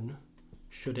its own,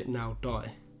 should it now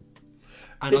die?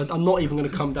 And I'm not even going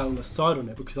to come down the side on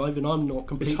it, because even I'm not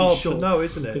completely sure. It's hard to know,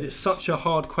 isn't it? Because it's such a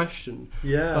hard question.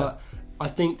 Yeah. But I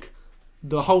think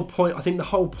the whole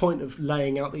point of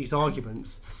laying out these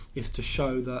arguments is to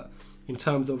show that, in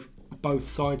terms of both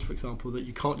sides, for example, that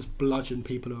you can't just bludgeon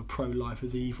people who are pro-life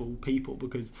as evil people,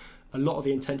 because a lot of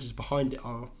the intentions behind it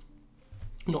are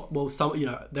not,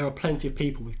 there are plenty of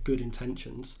people with good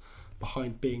intentions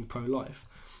behind being pro-life.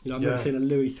 I remember seeing a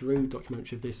Louis Theroux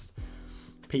documentary of these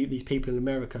people in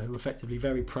America who are effectively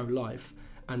very pro-life,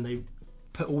 and they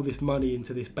put all this money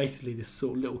into this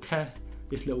sort of little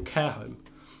care home.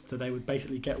 So they would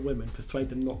basically get women, persuade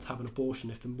them not to have an abortion.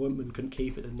 If the woman couldn't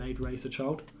keep it, then they'd raise the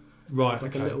child. Right. It's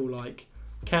like a little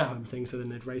care home thing. So then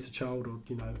they'd raise a child, or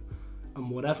and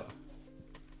whatever.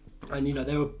 And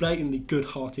they were blatantly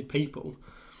good-hearted people,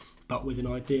 but with an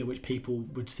idea which people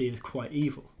would see as quite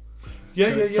evil.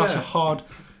 It's such a hard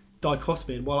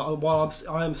dichotomy. And while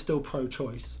I am still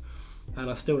pro-choice, and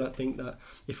I still don't think that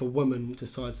if a woman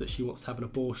decides that she wants to have an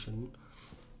abortion,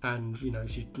 and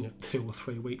she's 2 or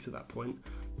 3 weeks at that point,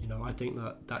 I think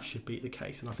that should be the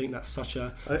case. And I think that's such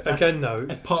a... Again, though...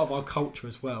 As part of our culture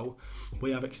as well,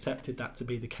 we have accepted that to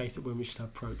be the case, that women should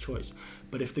have pro-choice.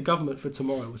 But if the government for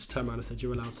tomorrow was to turn around and said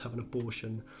you're allowed to have an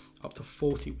abortion up to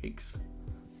 40 weeks,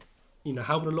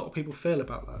 how would a lot of people feel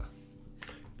about that?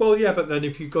 Well, yeah, but then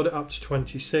if you've got it up to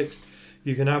 26,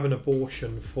 you can have an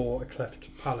abortion for a cleft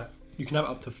palate. You can have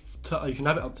it up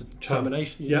to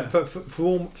termination. Yeah, but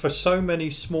for so many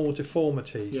small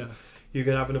deformities, you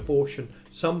can have an abortion.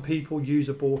 Some people use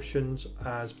abortions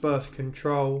as birth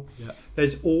control. Yeah.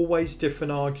 There's always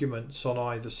different arguments on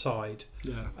either side.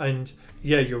 Yeah. And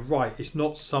you're right. It's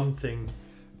not something...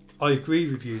 I agree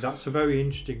with you. That's a very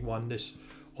interesting one. This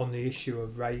on the issue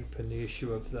of rape and the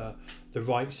issue of the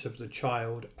rights of the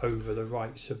child over the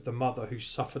rights of the mother who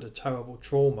suffered a terrible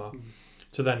trauma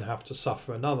to then have to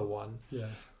suffer another one. Yeah.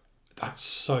 That's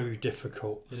so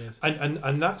difficult. It is.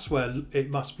 And that's where it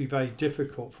must be very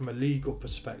difficult from a legal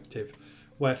perspective,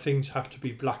 where things have to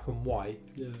be black and white,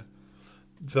 Yeah.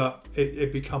 that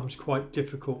it becomes quite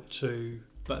difficult to.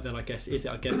 But then I guess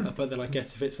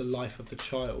if it's the life of the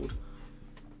child,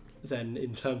 then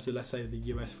in terms of, let's say, the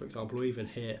US, for example, or even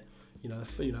here,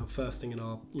 first thing in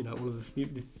our, one of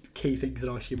the key things in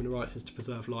our human rights is to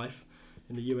preserve life.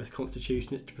 In the US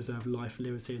Constitution, it's to preserve life,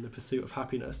 liberty, and the pursuit of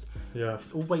happiness. Yeah.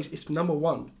 It's number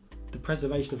one. The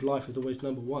preservation of life is always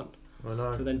number one. I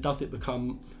know. So then, does it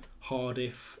become hard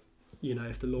if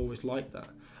the law is like that?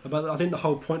 But I think the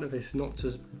whole point of this is not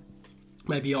to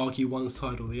maybe argue one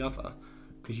side or the other,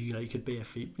 because you could be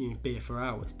here for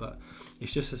hours. But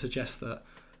it's just to suggest that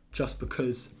just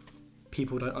because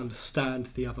people don't understand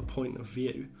the other point of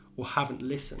view or haven't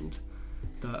listened,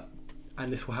 that,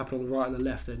 and this will happen on the right and the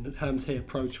left, then terms here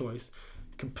pro-choice,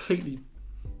 completely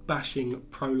bashing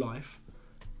pro-life,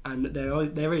 and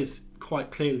there is quite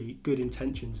clearly good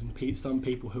intentions in some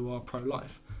people who are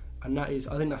pro-life, and I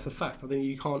think that's a fact. I think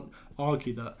you can't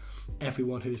argue that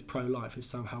everyone who is pro-life is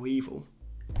somehow evil,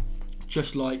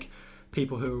 just like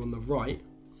people who are on the right,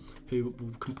 who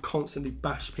will constantly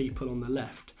bash people on the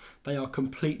left. They are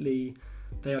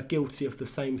guilty of the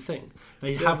same thing.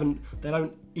 They don't,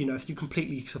 if you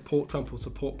completely support Trump or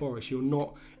support Boris, you're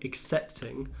not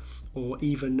accepting, or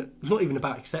not even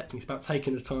about accepting, it's about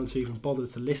taking the time to even bother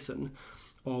to listen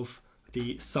of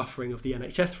the suffering of the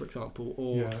NHS, for example,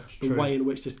 or the way in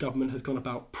which this government has gone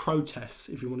about protests,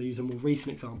 if you want to use a more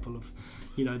recent example of,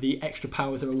 the extra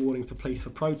powers they're awarding to police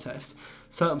for protests.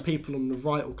 Certain people on the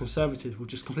right or conservatives will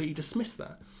just completely dismiss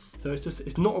that. So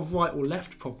it's not a right or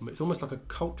left problem. It's almost like a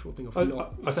cultural thing of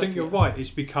not. I think you're right.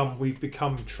 We've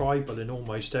become tribal in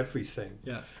almost everything.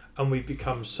 Yeah. And we've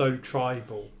become so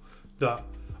tribal that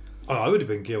I would have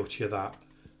been guilty of that.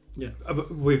 Yeah.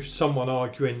 With someone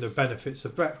arguing the benefits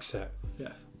of Brexit.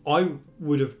 Yeah. I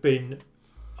would have been.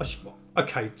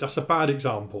 Okay, that's a bad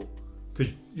example,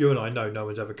 because you and I know no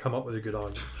one's ever come up with a good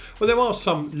argument. Well, there are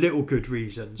some little good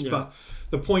reasons, but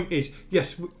the point is,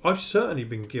 yes, I've certainly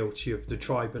been guilty of the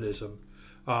tribalism.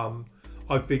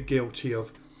 I've been guilty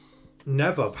of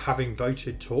never having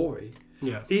voted Tory,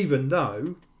 even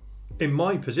though, in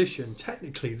my position,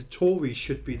 technically the Tories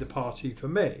should be the party for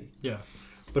me. Yeah.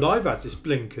 But I've had this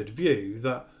blinkered view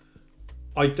that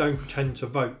I don't tend to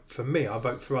vote for me, I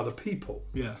vote for other people.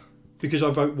 Yeah. Because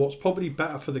I vote what's probably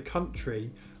better for the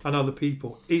country and other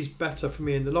people is better for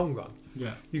me in the long run.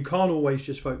 Yeah. You can't always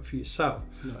just vote for yourself.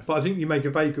 No. But I think you make a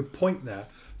very good point there,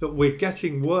 that we're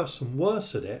getting worse and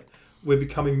worse at it. We're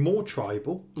becoming more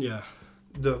tribal. Yeah.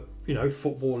 The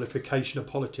footballification of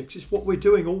politics is what we're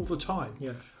doing all the time.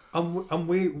 Yeah. And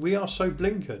we are so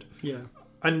blinkered. Yeah.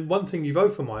 And one thing you've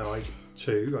opened my eyes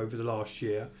to over the last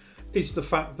year is the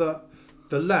fact that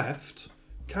the left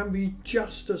can be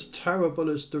just as terrible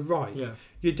as the right. Yeah.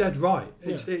 You're dead right.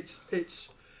 It's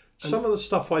some of the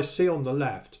stuff I see on the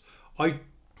left, I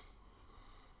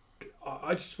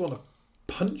just want to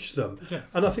punch them. Yeah.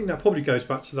 And I think that probably goes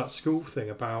back to that school thing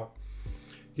about,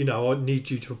 I need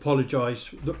you to apologise,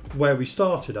 where we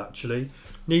started actually,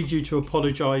 need you to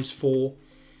apologise for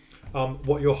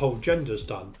what your whole gender's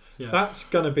done. Yeah. That's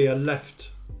going to be a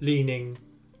left-leaning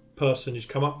person who's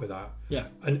come up with that. Yeah.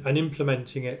 And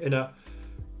implementing it in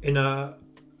a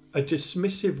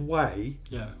dismissive way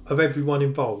of everyone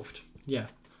involved. Yeah,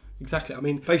 exactly. I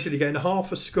mean, basically getting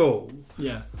half a school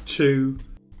to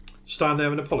stand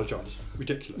there and apologise.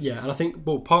 Ridiculous. Yeah, and I think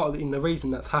part of the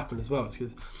reason that's happened as well is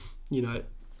because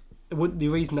the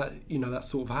reason that that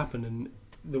sort of happened, and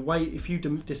the way, if you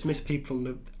dismiss people on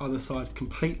the other side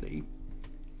completely,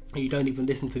 and you don't even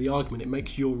listen to the argument, it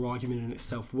makes your argument in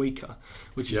itself weaker,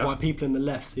 which is why people in the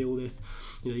left see all this.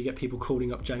 You get people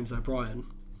calling up James O'Brien,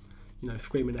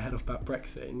 screaming their head off about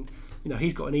Brexit, and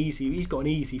he's got an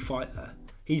easy fight there.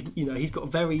 He's got a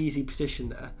very easy position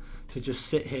there to just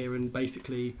sit here and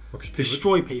basically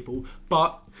destroy people.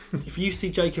 But if you see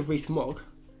Jacob Rees-Mogg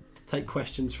take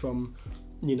questions from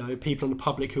people in the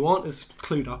public who aren't as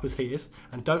clued up as he is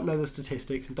and don't know the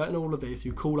statistics and don't know all of this,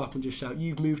 you call up and just shout,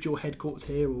 "You've moved your headquarters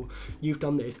here," or "You've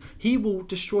done this," he will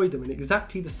destroy them in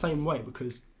exactly the same way,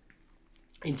 because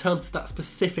in terms of that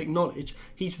specific knowledge,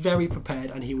 he's very prepared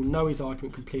and he will know his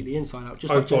argument completely inside out.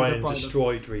 Just like James O'Brien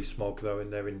destroyed Rees-Mogg though in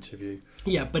their interview.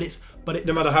 Yeah, but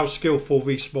no matter how skillful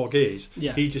Rees-Mogg is,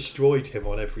 he destroyed him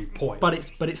on every point. But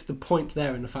it's the point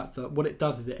there in the fact that what it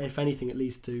does is, if anything, it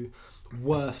leads to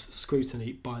worse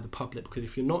scrutiny by the public, because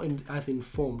if you're not as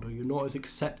informed, or you're not as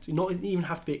you not even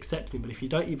have to be accepting, but if you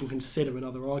don't even consider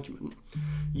another argument,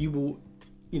 you will.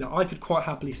 I could quite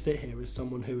happily sit here as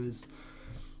someone who is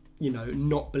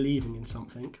not believing in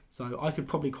something. So I could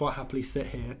probably quite happily sit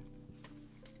here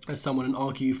as someone and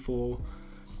argue for,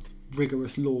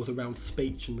 rigorous laws around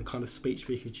speech and the kind of speech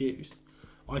we could use,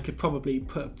 I could probably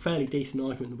put a fairly decent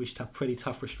argument that we should have pretty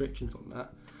tough restrictions on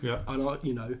that. Yeah.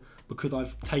 And because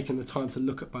I've taken the time to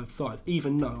look at both sides,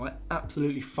 even though I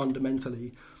absolutely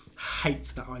fundamentally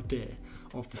hate that idea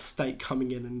of the state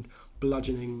coming in and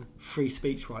bludgeoning free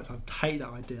speech rights. I hate that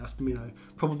idea. That's,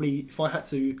 probably if I had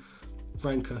to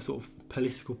rank a sort of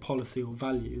political policy or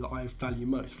value that I value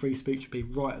most, free speech would be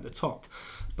right at the top.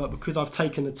 But because I've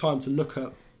taken the time to look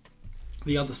at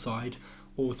the other side,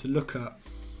 or to look at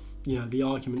the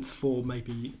arguments for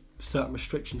maybe certain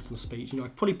restrictions on speech, I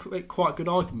probably put quite a good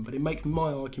argument, but it makes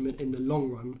my argument in the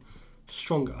long run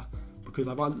stronger, because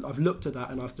I've looked at that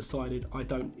and I've decided I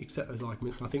don't accept those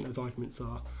arguments, and I think those arguments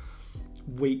are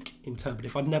weak in turn. But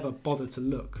if I'd never bothered to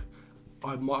look,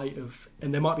 I might have,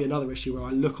 and there might be another issue where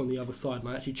I look on the other side and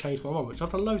I actually change my mind, which I've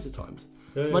done loads of times.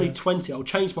 I'm only 20, I'll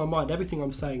change my mind. Everything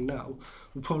I'm saying now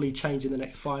will probably change in the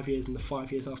next 5 years and the 5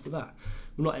 years after that.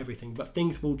 Well, not everything, but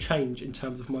things will change in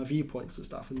terms of my viewpoints and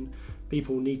stuff, and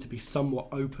people need to be somewhat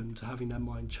open to having their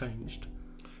mind changed.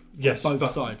 Yes, both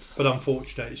sides. But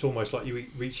unfortunately, it's almost like you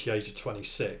reach the age of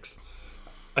 26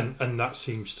 and that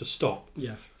seems to stop.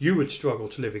 Yeah. You would struggle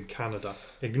to live in Canada,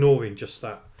 ignoring just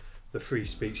that, the free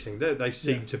speech thing. They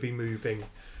seem to be moving,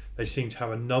 they seem to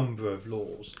have a number of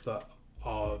laws that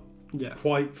are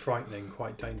quite frightening,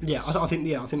 quite dangerous. Yeah, I think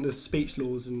the speech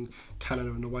laws in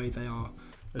Canada and the way they are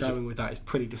going with that is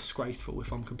pretty disgraceful,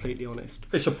 if I'm completely honest.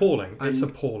 It's appalling. It's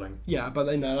appalling. Yeah, but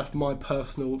that's my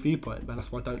personal viewpoint, and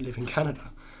that's why I don't live in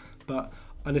Canada.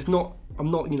 I'm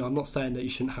not saying that you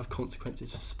shouldn't have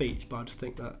consequences for speech, but I just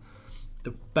think that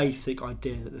the basic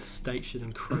idea that the state should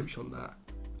encroach on that,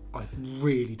 I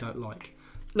really don't like.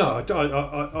 No,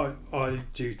 I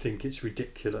do think it's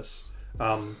ridiculous.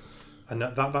 And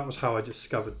that was how I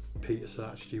discovered Peterson,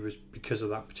 actually, was because of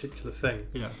that particular thing.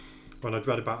 Yeah. When I'd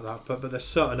read about that, but there's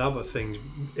certain other things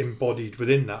embodied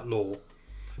within that law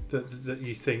that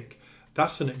you think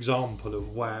that's an example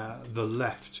of where the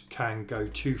left can go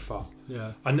too far.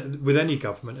 Yeah. And with any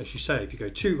government, as you say, if you go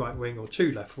too right wing or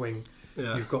too left wing,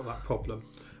 you've got that problem.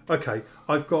 Okay,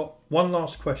 I've got one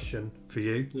last question for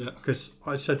you. Yeah. Because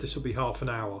I said this will be half an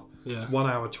hour. Yeah. It's 1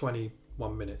 hour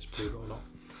 21 minutes, believe it or not.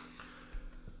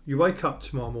 You wake up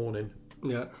tomorrow morning.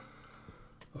 Yeah.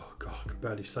 Oh God, I can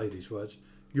barely say these words.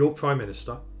 You're Prime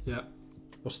Minister. Yeah.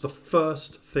 What's the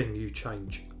first thing you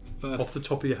change? Off the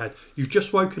top of your head. You've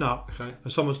just woken up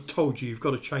and someone's told you you've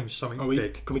got to change something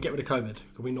big. Can we get rid of COVID?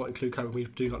 Can we not include COVID? We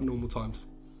do like normal times.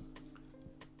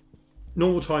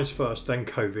 Normal times first, then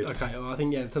COVID. Okay, well, I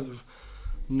think, in terms of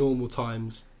normal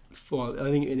times, I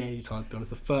think in any time, to be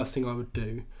honest, the first thing I would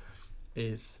do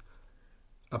is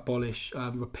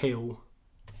repeal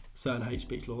certain hate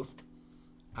speech laws,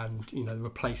 and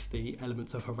replace the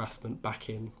elements of harassment back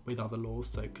in with other laws.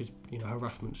 So, because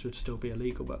harassment should still be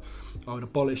illegal, but I would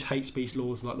abolish hate speech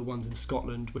laws like the ones in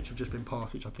Scotland, which have just been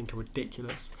passed, which I think are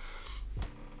ridiculous.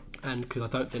 And because I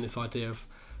don't think this idea of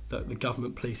that the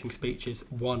government policing speech is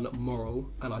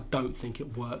moral, and I don't think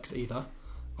it works either.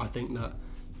 I think that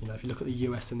if you look at the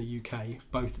US and the UK,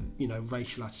 both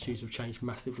racial attitudes have changed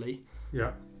massively.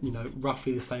 Yeah.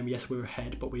 Roughly the same. Yes, we're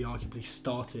ahead, but we arguably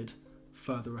started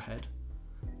further ahead.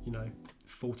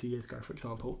 40 years ago, for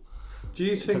example. Do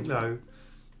you think, though,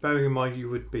 bearing in mind you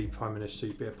would be Prime Minister,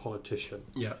 you'd be a politician,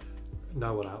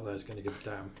 no one out there is going to give a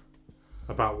damn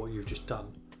about what you've just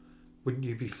done? Wouldn't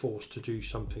you be forced to do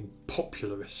something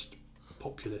populist?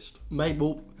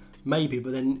 Maybe,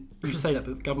 but then you say that,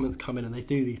 but governments come in and they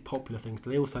do these popular things,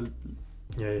 but they also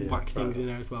whack things in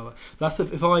there as well. So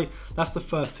that's the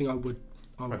first thing I would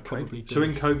probably do. So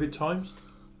in COVID times?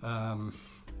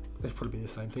 It'd probably be the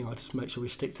same thing. I'd just make sure we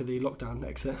stick to the lockdown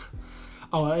exit.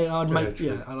 I'd have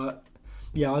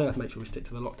to make sure we stick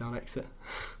to the lockdown exit,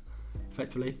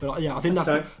 effectively. But I think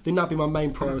that'd be my main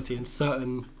priority, and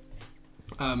certain,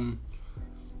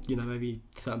 maybe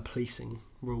certain policing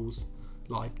rules,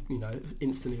 like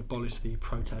instantly abolish the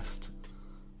protest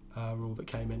rule that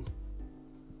came in.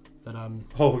 That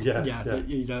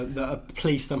that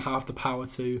police somehow have the power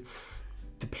to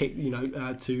pick,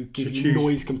 to give you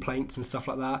noise complaints and stuff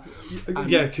like that.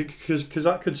 Because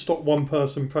that could stop one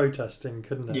person protesting,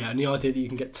 couldn't it? Yeah, and the idea that you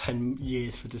can get 10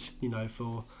 years for just,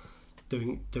 for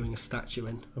doing a statue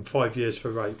in. And 5 years for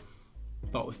rape.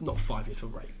 Well, not 5 years for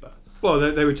rape, but... Well,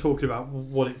 they were talking about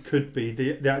what it could be,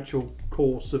 the actual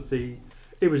course of the...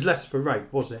 It was less for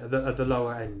rape, wasn't it, at the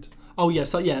lower end? Oh yeah,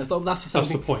 so that's the same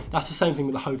thing. The point. That's the same thing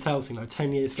with the hotels thing.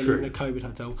 10 years for living in a COVID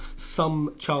hotel.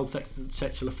 Some child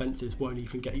sexual offences won't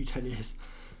even get you 10 years.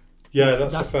 Yeah,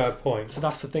 that's a fair point. So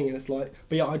that's the thing, and it's like,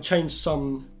 but I'd change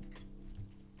some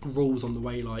rules on the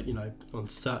way, on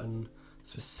certain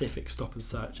specific stop and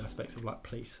search aspects of like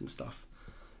police and stuff.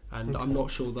 And I'm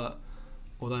not sure that,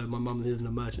 although my mum is an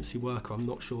emergency worker, I'm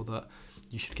not sure that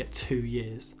you should get 2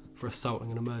 years for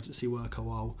assaulting an emergency worker,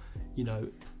 while, you know,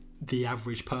 the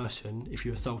average person, if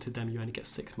you assaulted them, you only get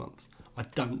 6 months. I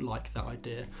don't like that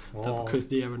idea. That because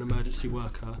they're an emergency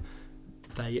worker,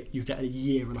 you get 1.5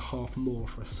 years more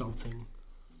for assaulting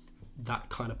that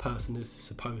kind of person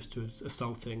as opposed to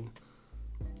assaulting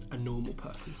a normal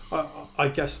person. I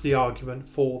guess the argument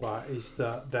for that is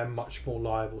that they're much more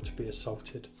liable to be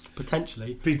assaulted.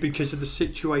 Potentially. Because of the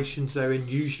situations they're in,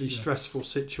 usually stressful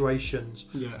situations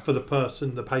for the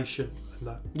person, the patient, and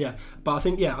that. Yeah, but I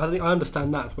think I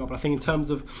understand that as well, but I think in terms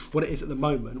of what it is at the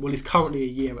moment, well, it's currently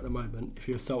 1 year at the moment if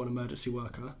you assault an emergency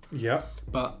worker. Yeah.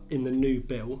 But in the new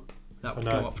bill, that would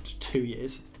go up to 2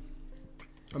 years.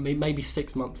 I mean, maybe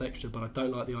 6 months extra, but I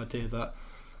don't like the idea that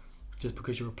just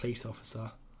because you're a police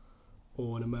officer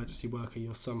or an emergency worker,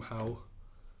 you're somehow,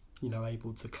 you know,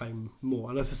 able to claim more.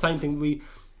 And it's the same thing.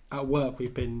 At work,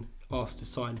 we've been asked to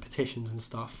sign petitions and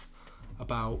stuff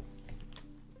about,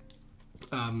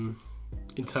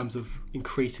 in terms of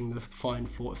increasing the fine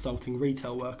for assaulting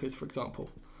retail workers, for example.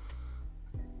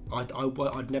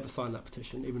 I'd never sign that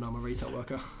petition, even though I'm a retail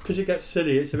worker. Because it gets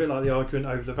silly. It's a bit like the argument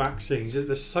over the vaccines.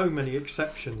 There's so many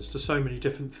exceptions to so many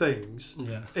different things.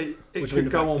 Yeah. It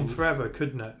could go on forever,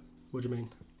 couldn't it? What do you mean?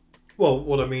 Well,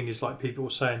 what I mean is, like, people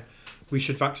saying we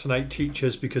should vaccinate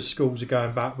teachers because schools are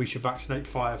going back. We should vaccinate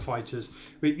firefighters.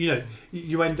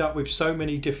 You end up with so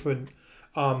many different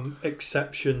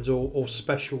exceptions or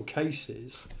special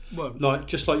cases. Well,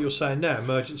 just like you're saying now,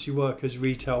 emergency workers,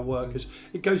 retail workers.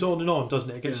 It goes on and on, doesn't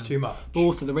it? It gets too much. But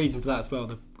also the reason for that as well,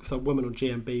 the woman on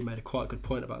GMB made a quite good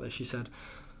point about this. She said,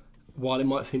 while it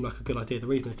might seem like a good idea, the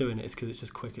reason they're doing it is because it's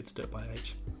just quicker to do it by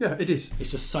age. Yeah, it is.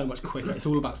 It's just so much quicker. It's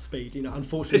all about speed. You know,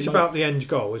 unfortunately, it's about the end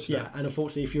goal, isn't it? Yeah, and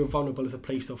unfortunately, if you're vulnerable as a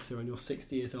police officer and you're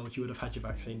 60 years old, you would have had your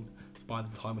vaccine by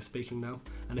the time we're speaking now.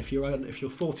 And if you're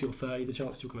 40 or 30, the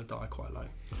chance you're going to die are quite low.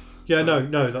 Yeah, so,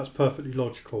 no, that's perfectly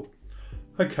logical.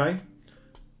 Okay,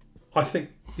 I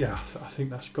think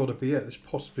that's got to be it. It's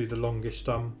possibly the longest,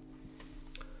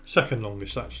 second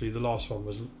longest actually. The last one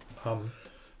was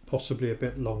possibly a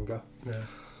bit longer. Yeah.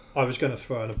 I was going to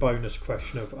throw in a bonus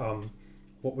question of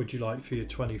what would you like for your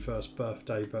 21st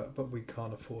birthday, but we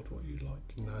can't afford what you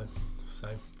like. No,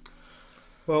 same.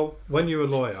 Well, when you're a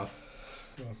lawyer,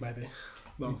 well, maybe.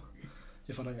 Well,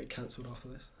 if I don't get cancelled after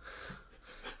this.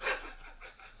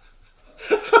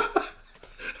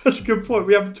 That's a good point.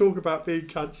 We haven't talked about being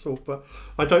cancelled, but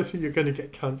I don't think you're going to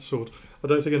get cancelled. I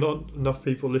don't think enough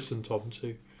people listen, Tom,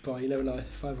 to. But you never know.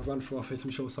 If I ever run for office,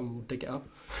 I'm sure someone will dig it up.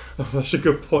 Oh, that's a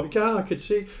good point. Yeah, I could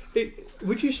see it.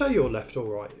 Would you say you're left or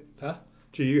right? Huh?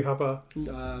 Do you have a?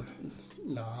 No,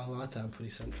 I'd say I'm pretty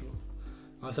central.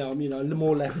 I'd say I'm,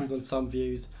 more left on some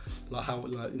views, like how,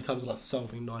 in terms of like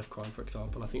solving knife crime, for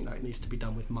example. I think that needs to be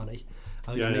done with money.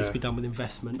 I think it needs to be done with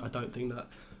investment. I don't think that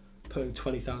putting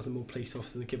 20,000 more police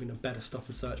officers and giving them better stop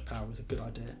and search power is a good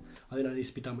idea. I think that needs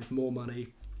to be done with more money.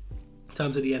 In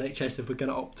terms of the NHS, if we're going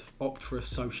to opt for a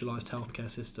socialised healthcare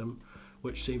system,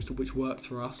 which works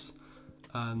for us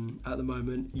at the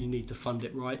moment, you need to fund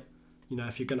it right. You know,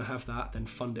 if you're going to have that, then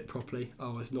fund it properly.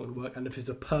 Oh, it's not going to work. And this is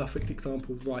a perfect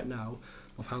example right now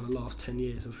of how the last 10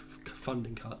 years of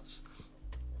funding cuts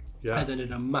and then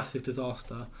in a massive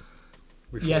disaster.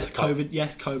 Yes,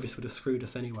 COVID would have screwed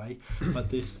us anyway, but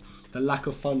the lack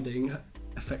of funding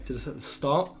affected us at the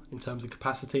start in terms of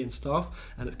capacity and staff,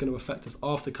 and it's going to affect us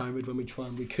after COVID when we try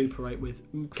and recuperate with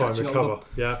catching up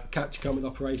with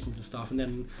operations and stuff, and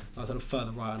then I was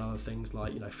further right on other things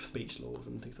like speech laws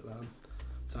and things like that.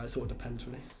 So it sort of depends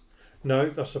really. No,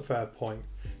 that's a fair point.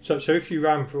 So if you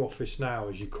ran for office now,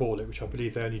 as you call it, which I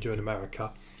believe they only do in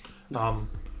America,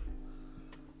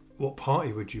 what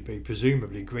party would you be?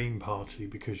 Presumably Green Party,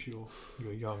 because you're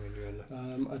young and you're.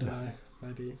 I don't know.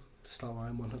 Maybe Star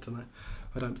Wars one. I don't know.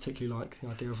 I don't particularly like the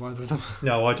idea of either of them.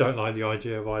 No, I don't like the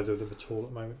idea of either of them at all at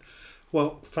the moment.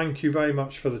 Well, thank you very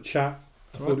much for the chat.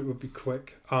 I thought it would be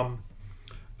quick. Happy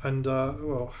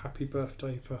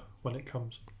birthday for when it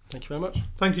comes. Thank you very much.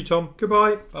 Thank you, Tom.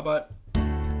 Goodbye. Bye bye.